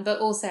 But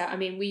also, I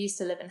mean, we used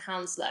to live in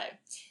Hounslow.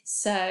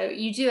 So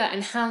you do that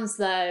in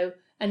Hounslow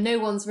and no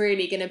one's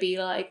really going to be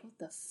like, what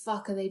the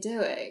fuck are they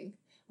doing?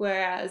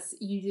 Whereas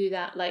you do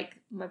that, like,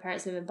 my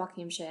parents live in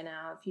Buckinghamshire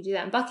now. If you do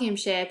that in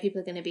Buckinghamshire,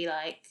 people are going to be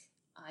like,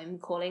 I'm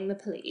calling the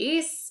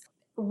police.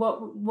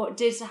 What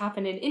did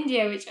happen in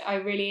India, which I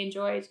really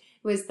enjoyed,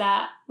 was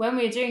that when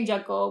we were doing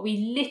Juggle, we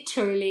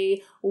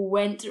literally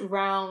went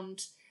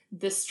round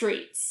the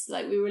streets.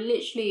 Like, we were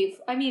literally,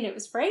 I mean, it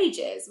was for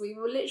ages. We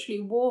were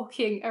literally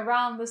walking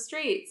around the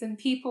streets, and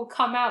people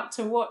come out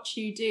to watch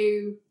you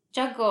do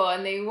Juggle,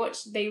 and they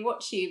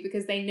watch you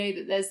because they know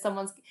that there's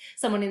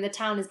someone in the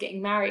town is getting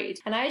married.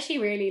 And I actually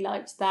really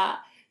liked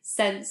that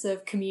sense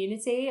of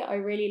community. I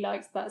really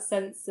liked that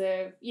sense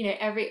of, you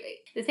know,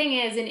 the thing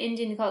is, in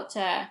Indian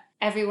culture,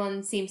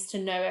 everyone seems to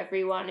know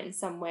everyone in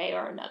some way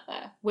or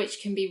another,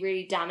 which can be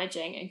really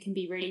damaging and can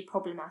be really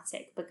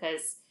problematic,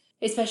 because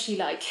especially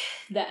like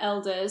the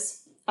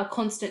elders are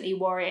constantly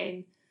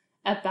worrying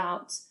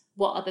about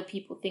what other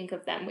people think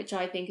of them, which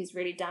I think is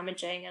really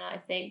damaging, and I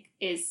think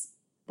is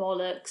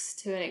bollocks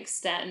to an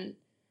extent,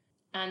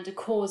 and a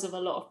cause of a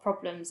lot of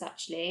problems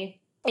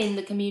actually in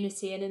the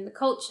community and in the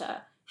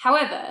culture.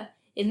 However,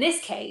 in this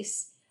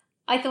case,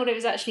 I thought it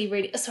was actually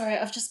really... Sorry,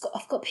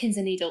 I've got pins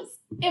and needles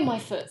in my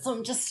foot, so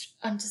I'm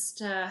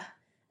just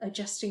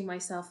adjusting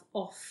myself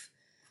off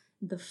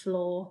the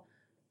floor.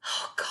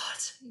 Oh God,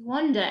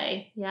 one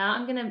day, yeah,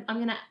 I'm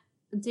gonna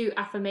do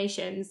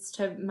affirmations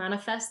to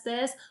manifest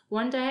this.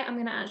 One day, I'm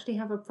gonna actually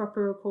have a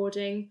proper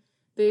recording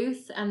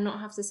booth and not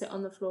have to sit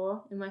on the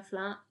floor in my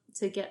flat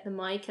to get the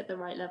mic at the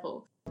right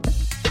level.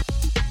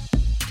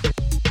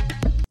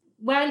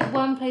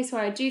 One place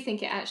where I do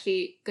think it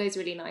actually goes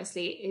really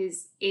nicely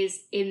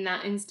is in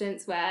that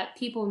instance where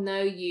people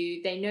know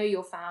you, they know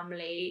your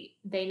family,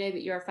 they know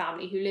that you're a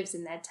family who lives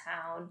in their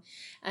town,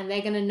 and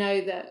they're going to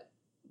know that,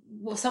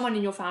 well, someone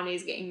in your family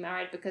is getting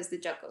married because the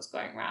Juggle's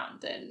going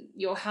round, and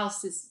your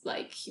house is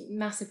like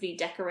massively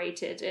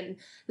decorated and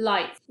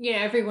lights. You know,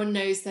 everyone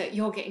knows that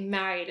you're getting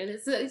married, and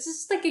it's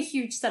just like a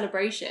huge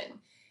celebration,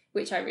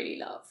 which I really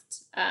loved.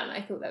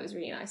 I thought that was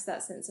really nice,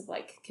 that sense of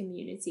like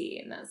community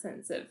and that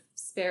sense of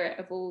spirit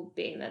of all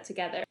being there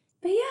together.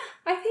 But yeah,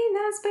 I think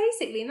that's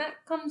basically, and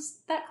that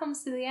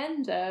comes to the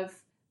end of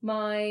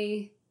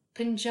my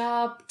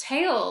Punjab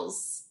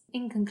tales.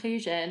 In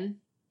conclusion,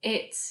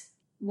 it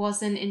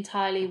wasn't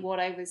entirely what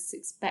I was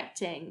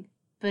expecting,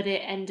 but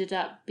it ended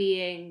up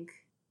being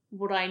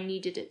what I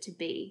needed it to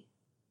be.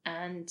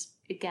 And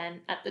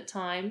again, at the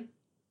time,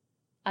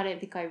 I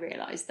don't think I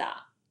realised that.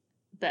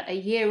 But a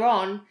year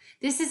on,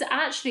 this is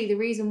actually the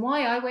reason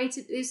why I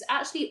waited. It's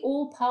actually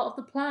all part of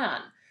the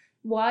plan.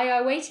 Why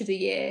I waited a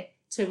year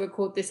to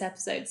record this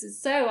episode,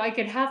 so I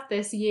could have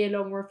this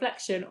year-long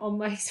reflection on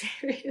my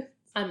experience.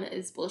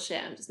 It's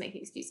bullshit, I'm just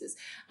making excuses.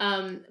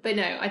 But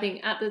no, I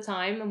think at the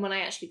time, and when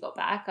I actually got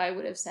back, I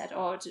would have said,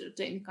 I don't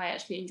think I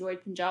actually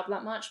enjoyed Punjab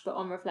that much, but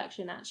on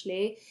reflection,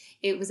 actually,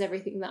 it was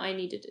everything that I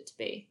needed it to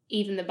be.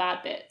 Even the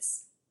bad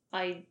bits.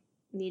 I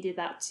needed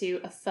that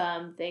to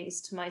affirm things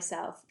to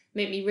myself,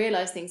 make me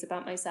realise things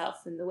about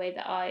myself and the way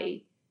that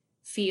I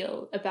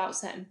feel about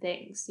certain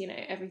things. You know,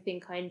 everything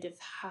kind of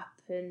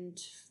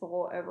happened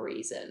for a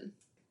reason.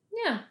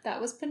 Yeah, that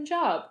was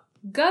Punjab.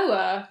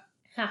 Goa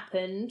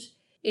happened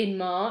in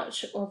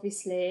March,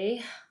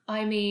 obviously.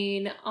 I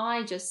mean,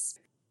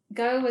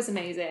 Goa was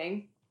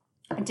amazing.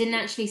 I didn't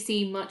actually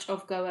see much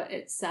of Goa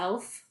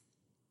itself.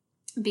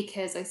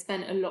 because I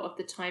spent a lot of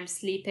the time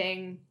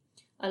sleeping,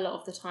 a lot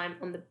of the time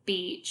on the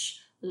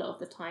beach, a lot of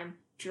the time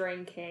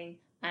drinking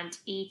and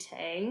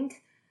eating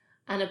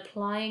and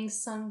applying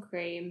sun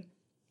cream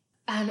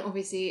and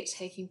obviously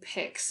taking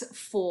pics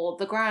for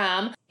the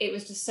gram. It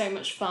was just so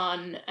much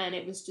fun and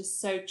it was just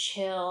so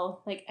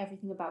chill. Like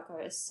everything about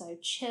Goa is so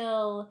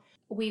chill.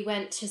 We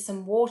went to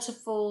some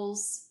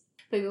waterfalls.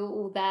 We were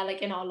all there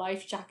like in our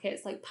life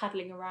jackets, like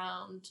paddling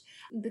around.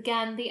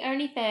 Again, the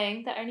only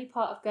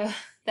part of Goa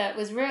that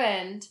was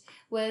ruined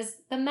was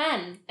the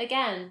men,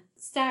 again,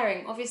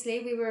 staring.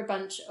 Obviously, we were a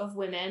bunch of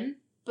women,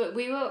 but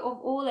we were of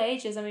all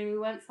ages. I mean, we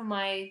went for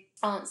my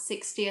aunt's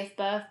 60th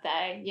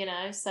birthday, you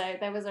know, so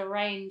there was a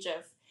range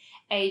of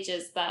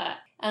ages there.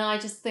 And I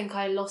just think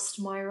I lost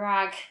my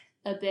rag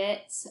a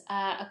bit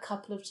a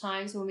couple of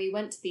times when we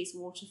went to these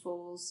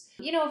waterfalls.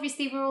 You know,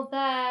 obviously we're all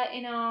there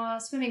in our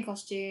swimming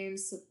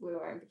costumes. We were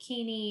wearing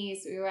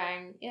bikinis, we were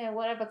wearing, you know,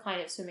 whatever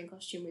kind of swimming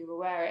costume we were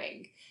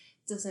wearing.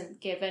 Doesn't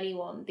give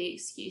anyone the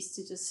excuse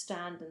to just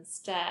stand and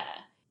stare.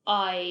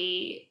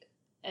 I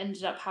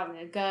ended up having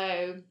a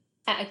go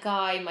at a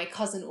guy. My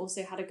cousin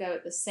also had a go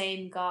at the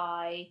same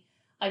guy.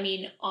 I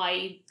mean,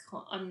 I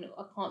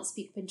can't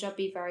speak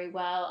Punjabi very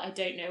well. I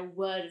don't know a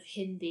word of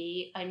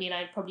Hindi. I mean,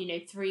 I probably know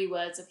 3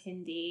 words of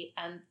Hindi,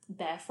 and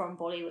they're from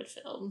Bollywood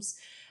films.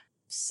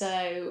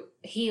 So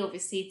he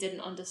obviously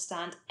didn't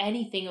understand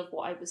anything of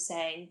what I was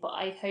saying, but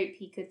I hope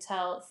he could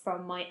tell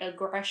from my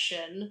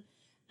aggression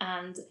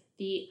and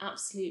the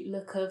absolute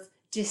look of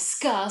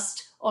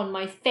disgust on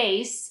my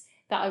face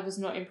that I was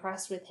not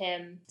impressed with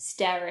him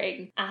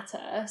staring at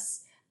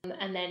us.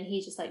 And then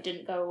he just like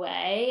didn't go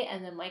away,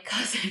 and then my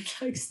cousin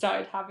like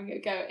started having a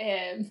go at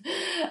him,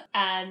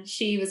 and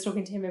she was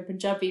talking to him in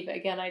Punjabi, but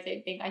again I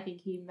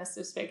think he must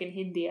have spoken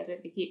Hindi. I don't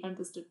think he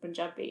understood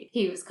Punjabi.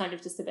 He was kind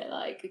of just a bit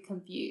like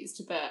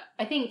confused, but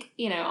I think,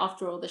 you know,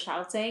 after all the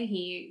shouting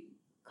he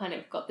kind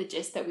of got the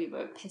gist that we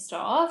were pissed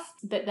off.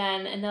 But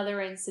then another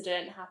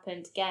incident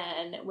happened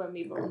again when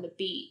we were on the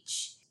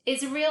beach.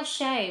 It's a real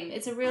shame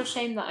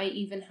that I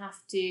even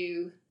have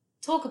to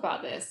talk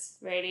about this,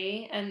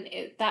 really, and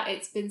that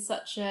it's been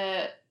such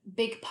a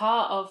big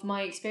part of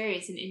my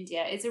experience in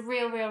India. It's a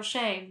real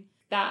shame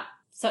that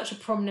such a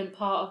prominent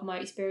part of my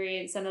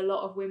experience and a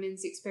lot of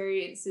women's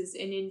experiences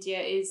in India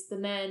is the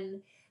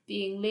men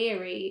being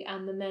leery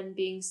and the men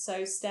being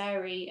so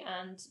starey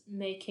and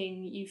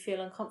making you feel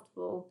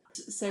uncomfortable.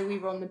 So we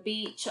were on the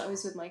beach, I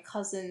was with my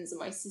cousins and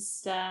my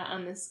sister,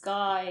 and this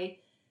guy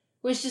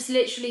was just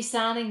literally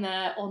standing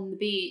there on the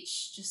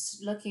beach,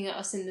 just looking at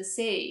us in the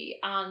sea.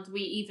 And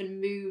we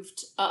even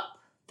moved up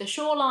the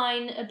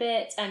shoreline a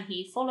bit and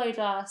he followed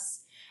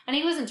us. And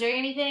he wasn't doing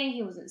anything,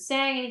 he wasn't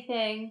saying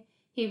anything.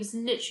 He was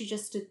literally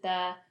just stood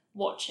there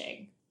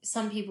watching.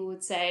 Some people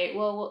would say,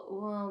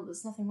 well,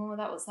 there's nothing wrong with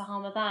that. What's the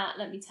harm of that?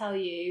 Let me tell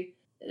you,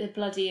 the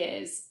bloody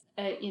is,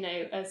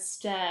 a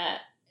stare.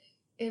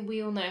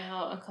 We all know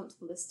how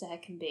uncomfortable a stare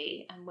can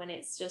be, and when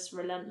it's just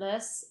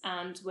relentless,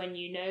 and when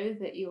you know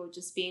that you're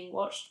just being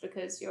watched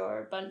because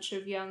you're a bunch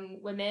of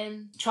young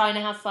women trying to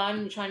have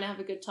fun, trying to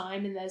have a good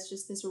time, and there's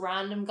just this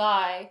random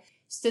guy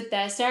stood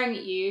there staring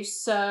at you.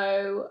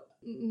 So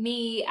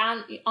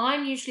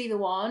I'm usually the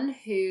one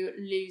who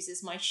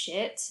loses my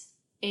shit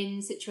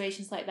in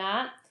situations like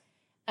that,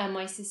 and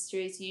my sister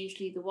is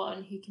usually the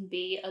one who can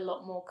be a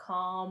lot more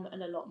calm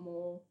and a lot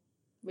more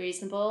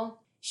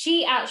reasonable.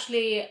 She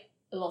actually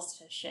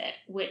lost her shit,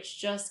 which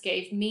just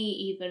gave me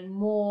even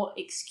more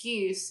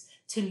excuse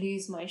to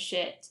lose my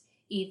shit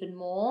even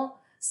more.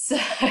 So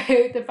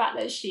the fact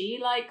that she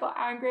like got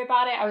angry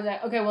about it, I was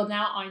like, okay, well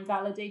now I'm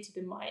validated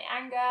in my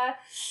anger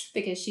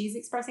because she's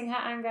expressing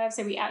her anger.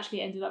 So we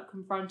actually ended up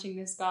confronting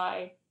this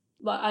guy.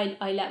 Like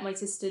I let my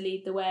sister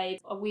lead the way.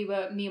 Me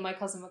and my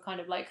cousin were kind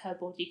of like her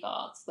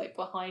bodyguards, like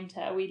behind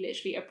her. We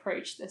literally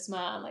approached this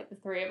man, like the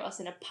 3 of us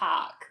in a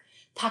pack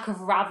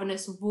of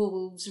ravenous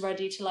wolves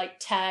ready to like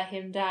tear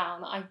him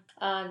down.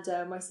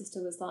 My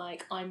sister was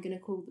like, I'm gonna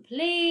call the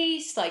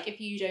police, like if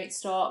you don't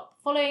stop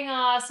following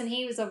us. And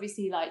he was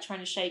obviously like trying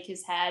to shake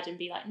his head and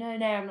be like, no,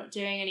 I'm not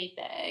doing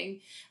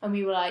anything. And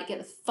we were like, get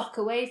the fuck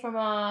away from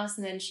us.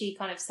 And then she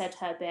kind of said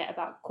her bit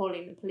about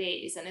calling the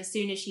police, and as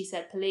soon as she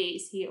said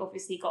police, he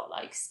obviously got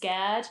like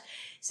scared,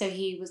 so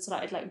he was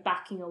started like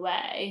backing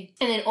away.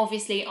 And then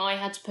obviously I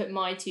had to put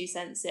my 2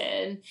 cents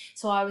in,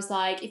 so I was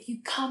like, if you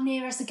come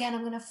near us again,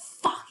 I'm gonna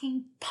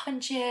fucking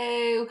punch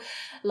you.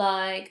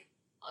 Like,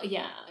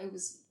 yeah, it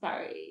was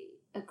very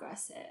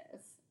aggressive.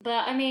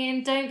 But I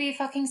mean, don't be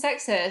fucking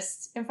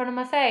sexist in front of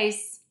my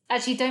face.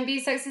 Actually, don't be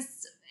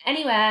sexist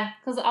anywhere,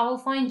 because I will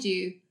find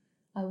you.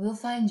 I will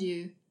find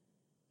you,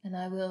 and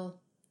I will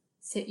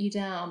sit you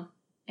down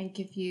and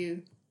give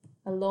you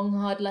a long,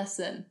 hard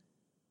lesson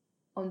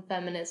on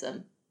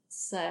feminism.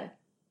 So,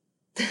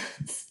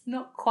 it's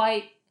not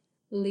quite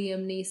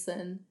Liam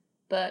Neeson,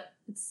 but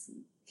it's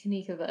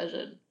Kanika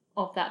version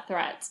of that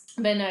threat.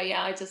 But no,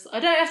 yeah, I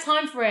don't have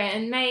time for it.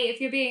 And mate,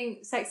 if you're being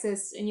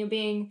sexist and you're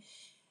being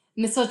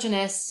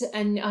misogynist,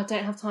 and I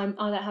don't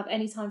have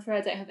any time for it,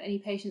 I don't have any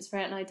patience for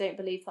it, and I don't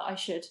believe that I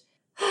should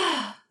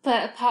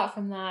But apart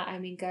from that, I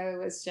mean, Goa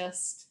was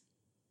just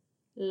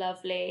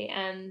lovely.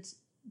 And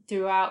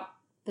throughout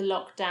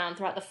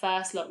throughout the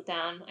first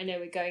lockdown, I know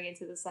we're going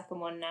into the second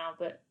one now,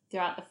 but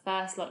throughout the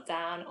first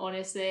lockdown,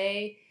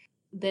 honestly,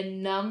 the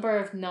number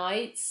of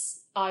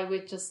nights I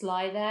would just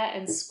lie there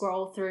and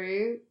scroll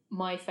through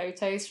my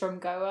photos from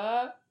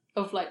Goa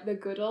of like the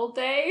good old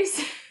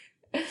days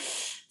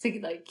to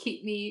like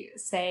keep me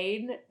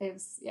sane. It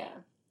was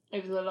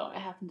a lot. It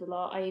happened a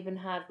lot. I even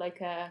had like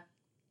a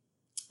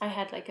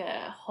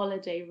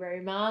holiday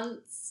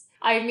romance.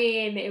 I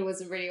mean, it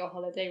wasn't really a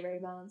holiday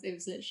romance. It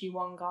was literally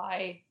one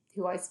guy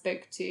who I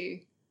spoke to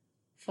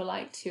for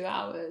like 2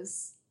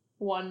 hours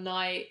one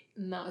night,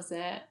 and that was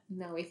it.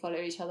 Now we follow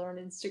each other on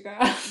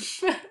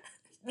Instagram.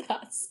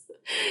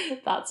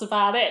 That's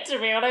about it, to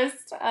be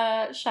honest.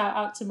 Shout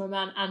out to my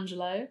man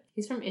Angelo.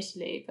 He's from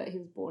Italy, but he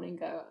was born in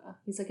Goa.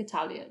 He's like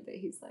Italian, but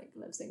he's like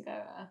lives in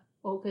Goa.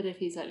 Awkward if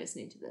he's like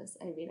listening to this.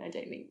 I mean, I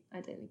don't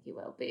think he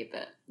will be,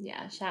 but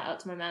yeah, shout out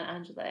to my man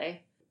Angelo.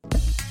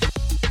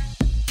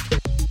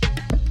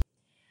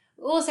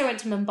 We also went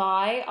to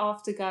Mumbai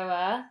after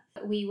Goa.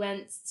 We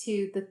went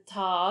to the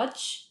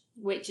Taj,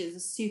 which is a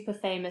super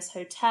famous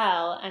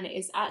hotel, and it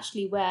is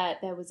actually where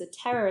there was a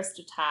terrorist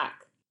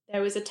attack.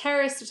 There was a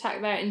terrorist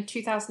attack there in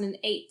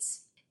 2008.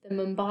 The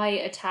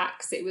Mumbai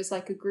attacks. It was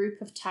like a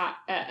group of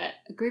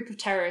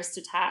terrorist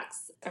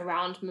attacks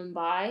around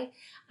Mumbai,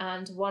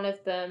 and one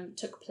of them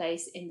took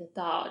place in the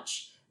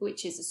Taj,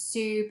 which is a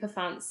super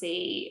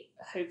fancy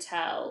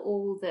hotel.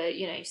 All the,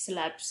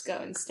 celebs go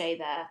and stay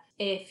there.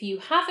 If you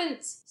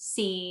haven't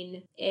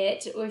seen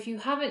it, or if you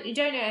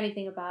don't know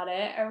anything about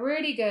it, a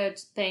really good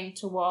thing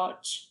to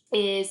watch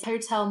is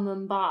Hotel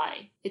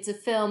Mumbai. It's a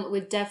film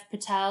with Dev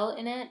Patel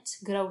in it,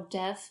 good old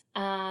Dev,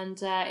 and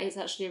it's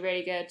actually a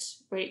really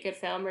good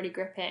film, really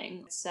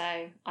gripping.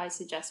 So I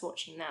suggest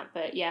watching that.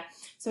 But yeah,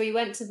 so we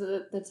went to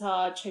the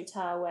Taj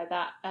Hotel where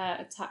that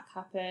attack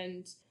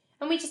happened.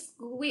 And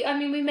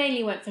we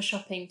mainly went for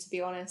shopping, to be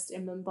honest,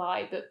 in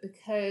Mumbai, but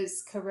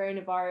because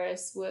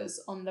coronavirus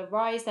was on the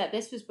rise there,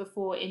 this was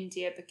before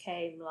India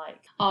became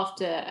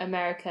after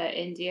America,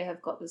 India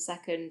have got the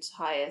second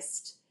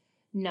highest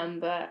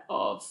number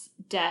of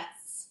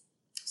deaths.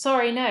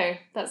 Sorry, no,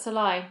 that's a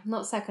lie.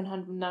 Not second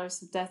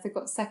highest of deaths. They've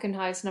got second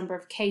highest number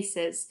of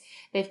cases.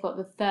 They've got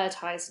the third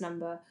highest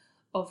number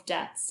of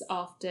deaths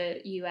after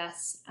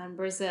US and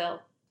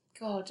Brazil.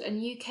 God,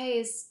 and UK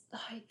is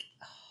like...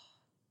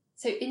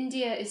 So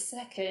India is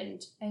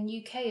second and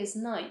UK is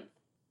ninth.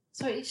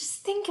 Sorry,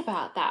 just think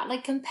about that.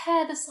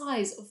 Compare the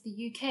size of the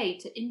UK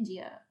to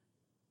India.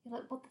 You're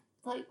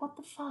what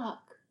the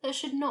fuck? That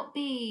should not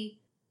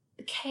be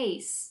the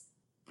case.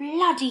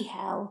 Bloody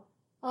hell.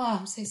 Oh,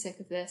 I'm so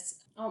sick of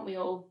this. Aren't we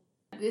all?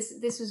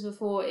 This was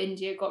before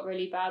India got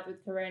really bad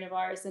with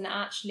coronavirus, and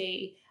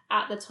actually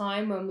at the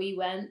time when we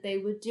went, they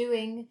were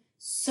doing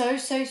so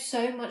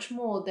much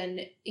more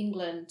than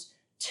England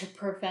to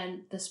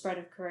prevent the spread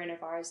of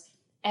coronavirus.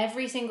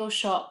 Every single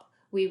shop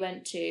we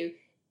went to,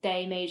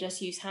 they made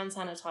us use hand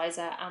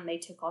sanitizer and they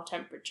took our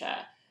temperature.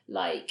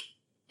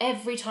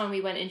 Every time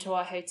we went into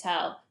our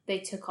hotel, they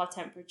took our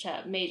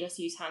temperature, made us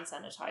use hand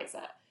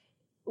sanitizer.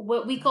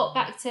 We got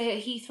back to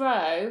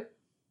Heathrow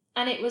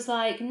and it was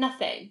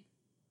nothing.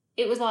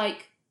 It was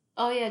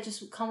oh yeah,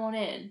 just come on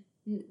in.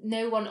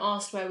 No one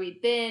asked where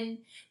we'd been.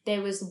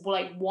 There was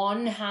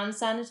one hand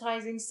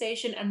sanitizing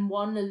station and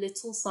one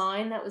little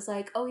sign that was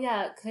oh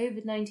yeah,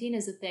 COVID-19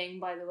 is a thing,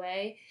 by the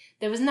way.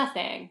 There was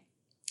nothing.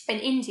 In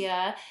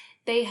India,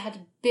 they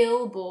had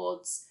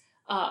billboards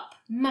up,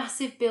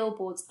 massive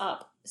billboards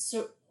up,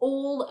 so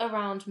all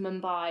around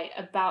Mumbai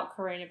about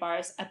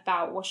coronavirus,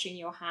 about washing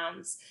your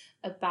hands,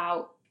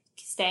 about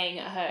staying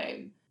at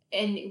home.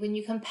 And when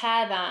you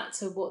compare that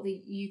to what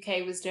the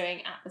UK was doing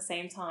at the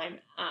same time,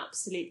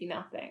 absolutely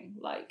nothing.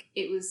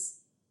 It was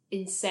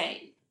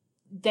insane.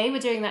 They were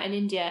doing that in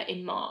India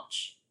in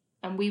March,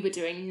 and we were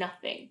doing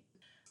nothing.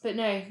 But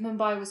no,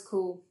 Mumbai was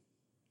cool.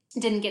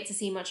 Didn't get to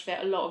see much of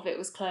it. A lot of it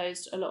was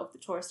closed. A lot of the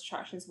tourist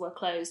attractions were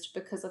closed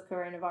because of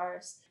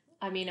coronavirus.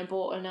 I mean, I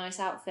bought a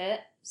nice outfit,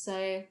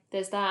 so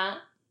there's that.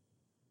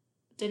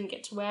 Didn't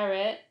get to wear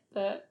it,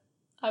 but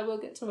I will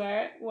get to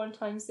wear it one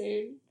time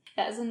soon.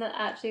 That's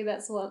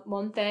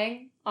one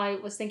thing. I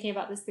was thinking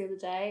about this the other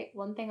day.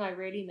 One thing I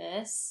really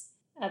miss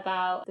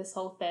about this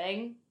whole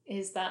thing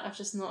is that I've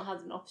just not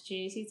had an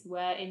opportunity to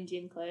wear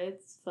Indian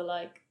clothes for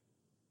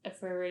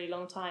a really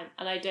long time.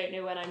 And I don't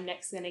know when I'm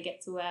next going to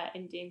get to wear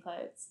Indian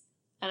clothes.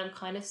 And I'm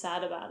kind of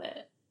sad about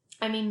it.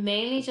 I mean,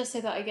 mainly just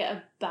so that I get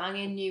a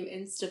banging new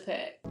Insta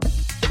pic.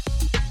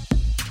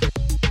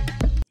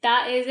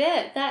 That is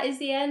it. That is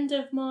the end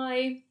of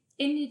my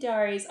India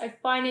diaries. I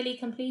finally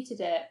completed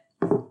it.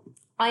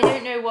 I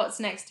don't know what's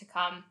next to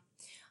come.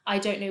 I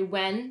don't know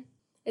when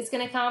it's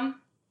going to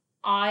come.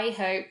 I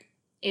hope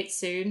it's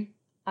soon.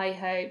 I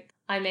hope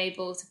I'm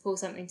able to pull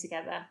something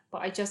together.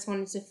 But I just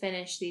wanted to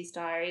finish these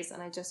diaries,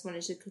 and I just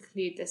wanted to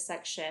conclude this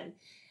section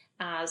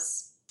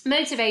as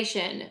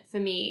motivation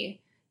for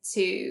me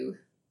to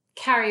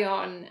carry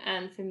on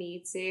and for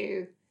me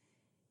to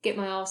get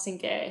my arse in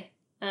gear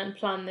and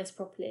plan this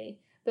properly.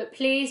 But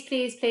please,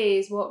 please,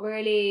 please, what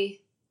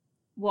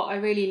I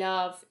really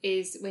love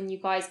is when you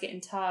guys get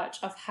in touch.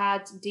 I've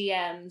had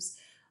DMs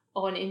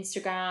on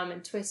Instagram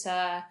and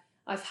Twitter.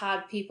 I've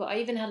had people, I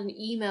even had an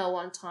email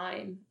one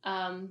time,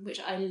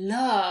 which I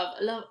love.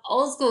 I love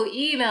old school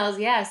emails.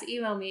 Yes,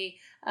 email me.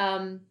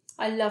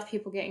 I love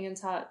people getting in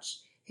touch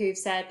who've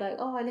said like,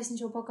 oh, I listened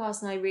to your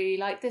podcast and I really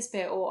like this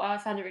bit, or I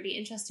found it really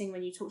interesting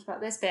when you talked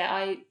about this bit.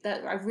 I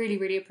really,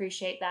 really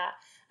appreciate that.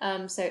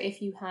 So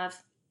if you have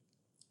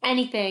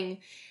anything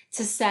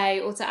to say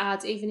or to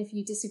add, even if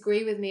you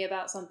disagree with me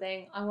about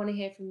something, I want to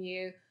hear from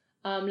you.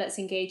 Let's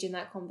engage in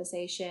that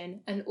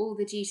conversation, and all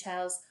the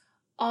details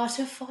are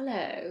to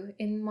follow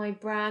in my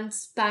brand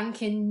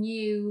spanking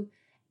new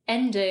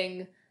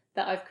ending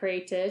that I've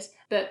created.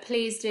 But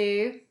please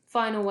do,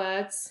 final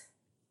words,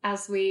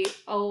 as we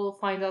all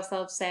find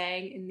ourselves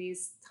saying in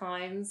these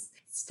times,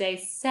 stay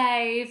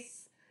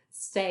safe,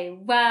 stay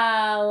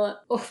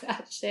well, all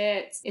that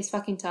shit. It's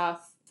fucking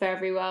tough for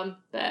everyone,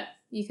 but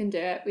you can do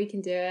it. We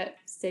can do it.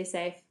 Stay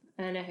safe.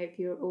 And I hope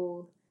you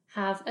all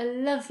have a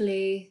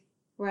lovely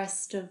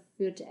rest of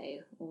your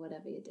day or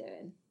whatever you're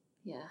doing.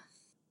 Yeah.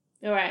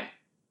 All right.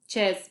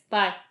 Cheers.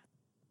 Bye.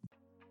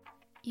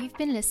 You've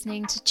been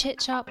listening to Chit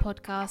Chat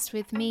Podcast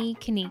with me,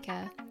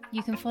 Kanika.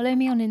 You can follow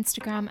me on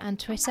Instagram and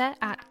Twitter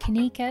at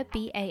Kanika,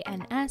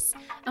 BANS,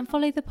 and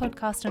follow the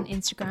podcast on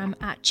Instagram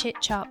at Chit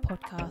Chat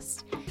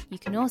Podcast. You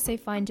can also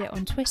find it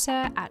on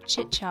Twitter at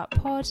Chit Chat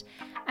Pod,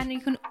 and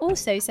you can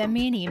also send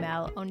me an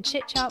email on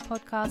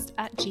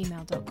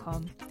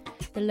chitchatpodcast@gmail.com.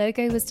 The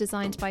logo was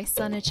designed by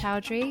Sana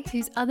Chowdhury,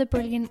 whose other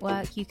brilliant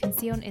work you can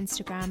see on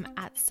Instagram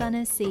at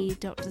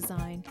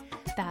sanac.design.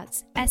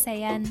 That's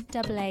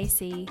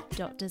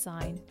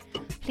SANAAC.design.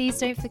 Please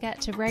don't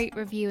forget to rate,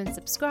 review and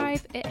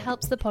subscribe. It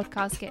helps the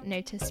podcast get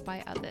noticed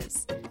by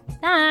others.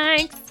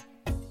 Thanks!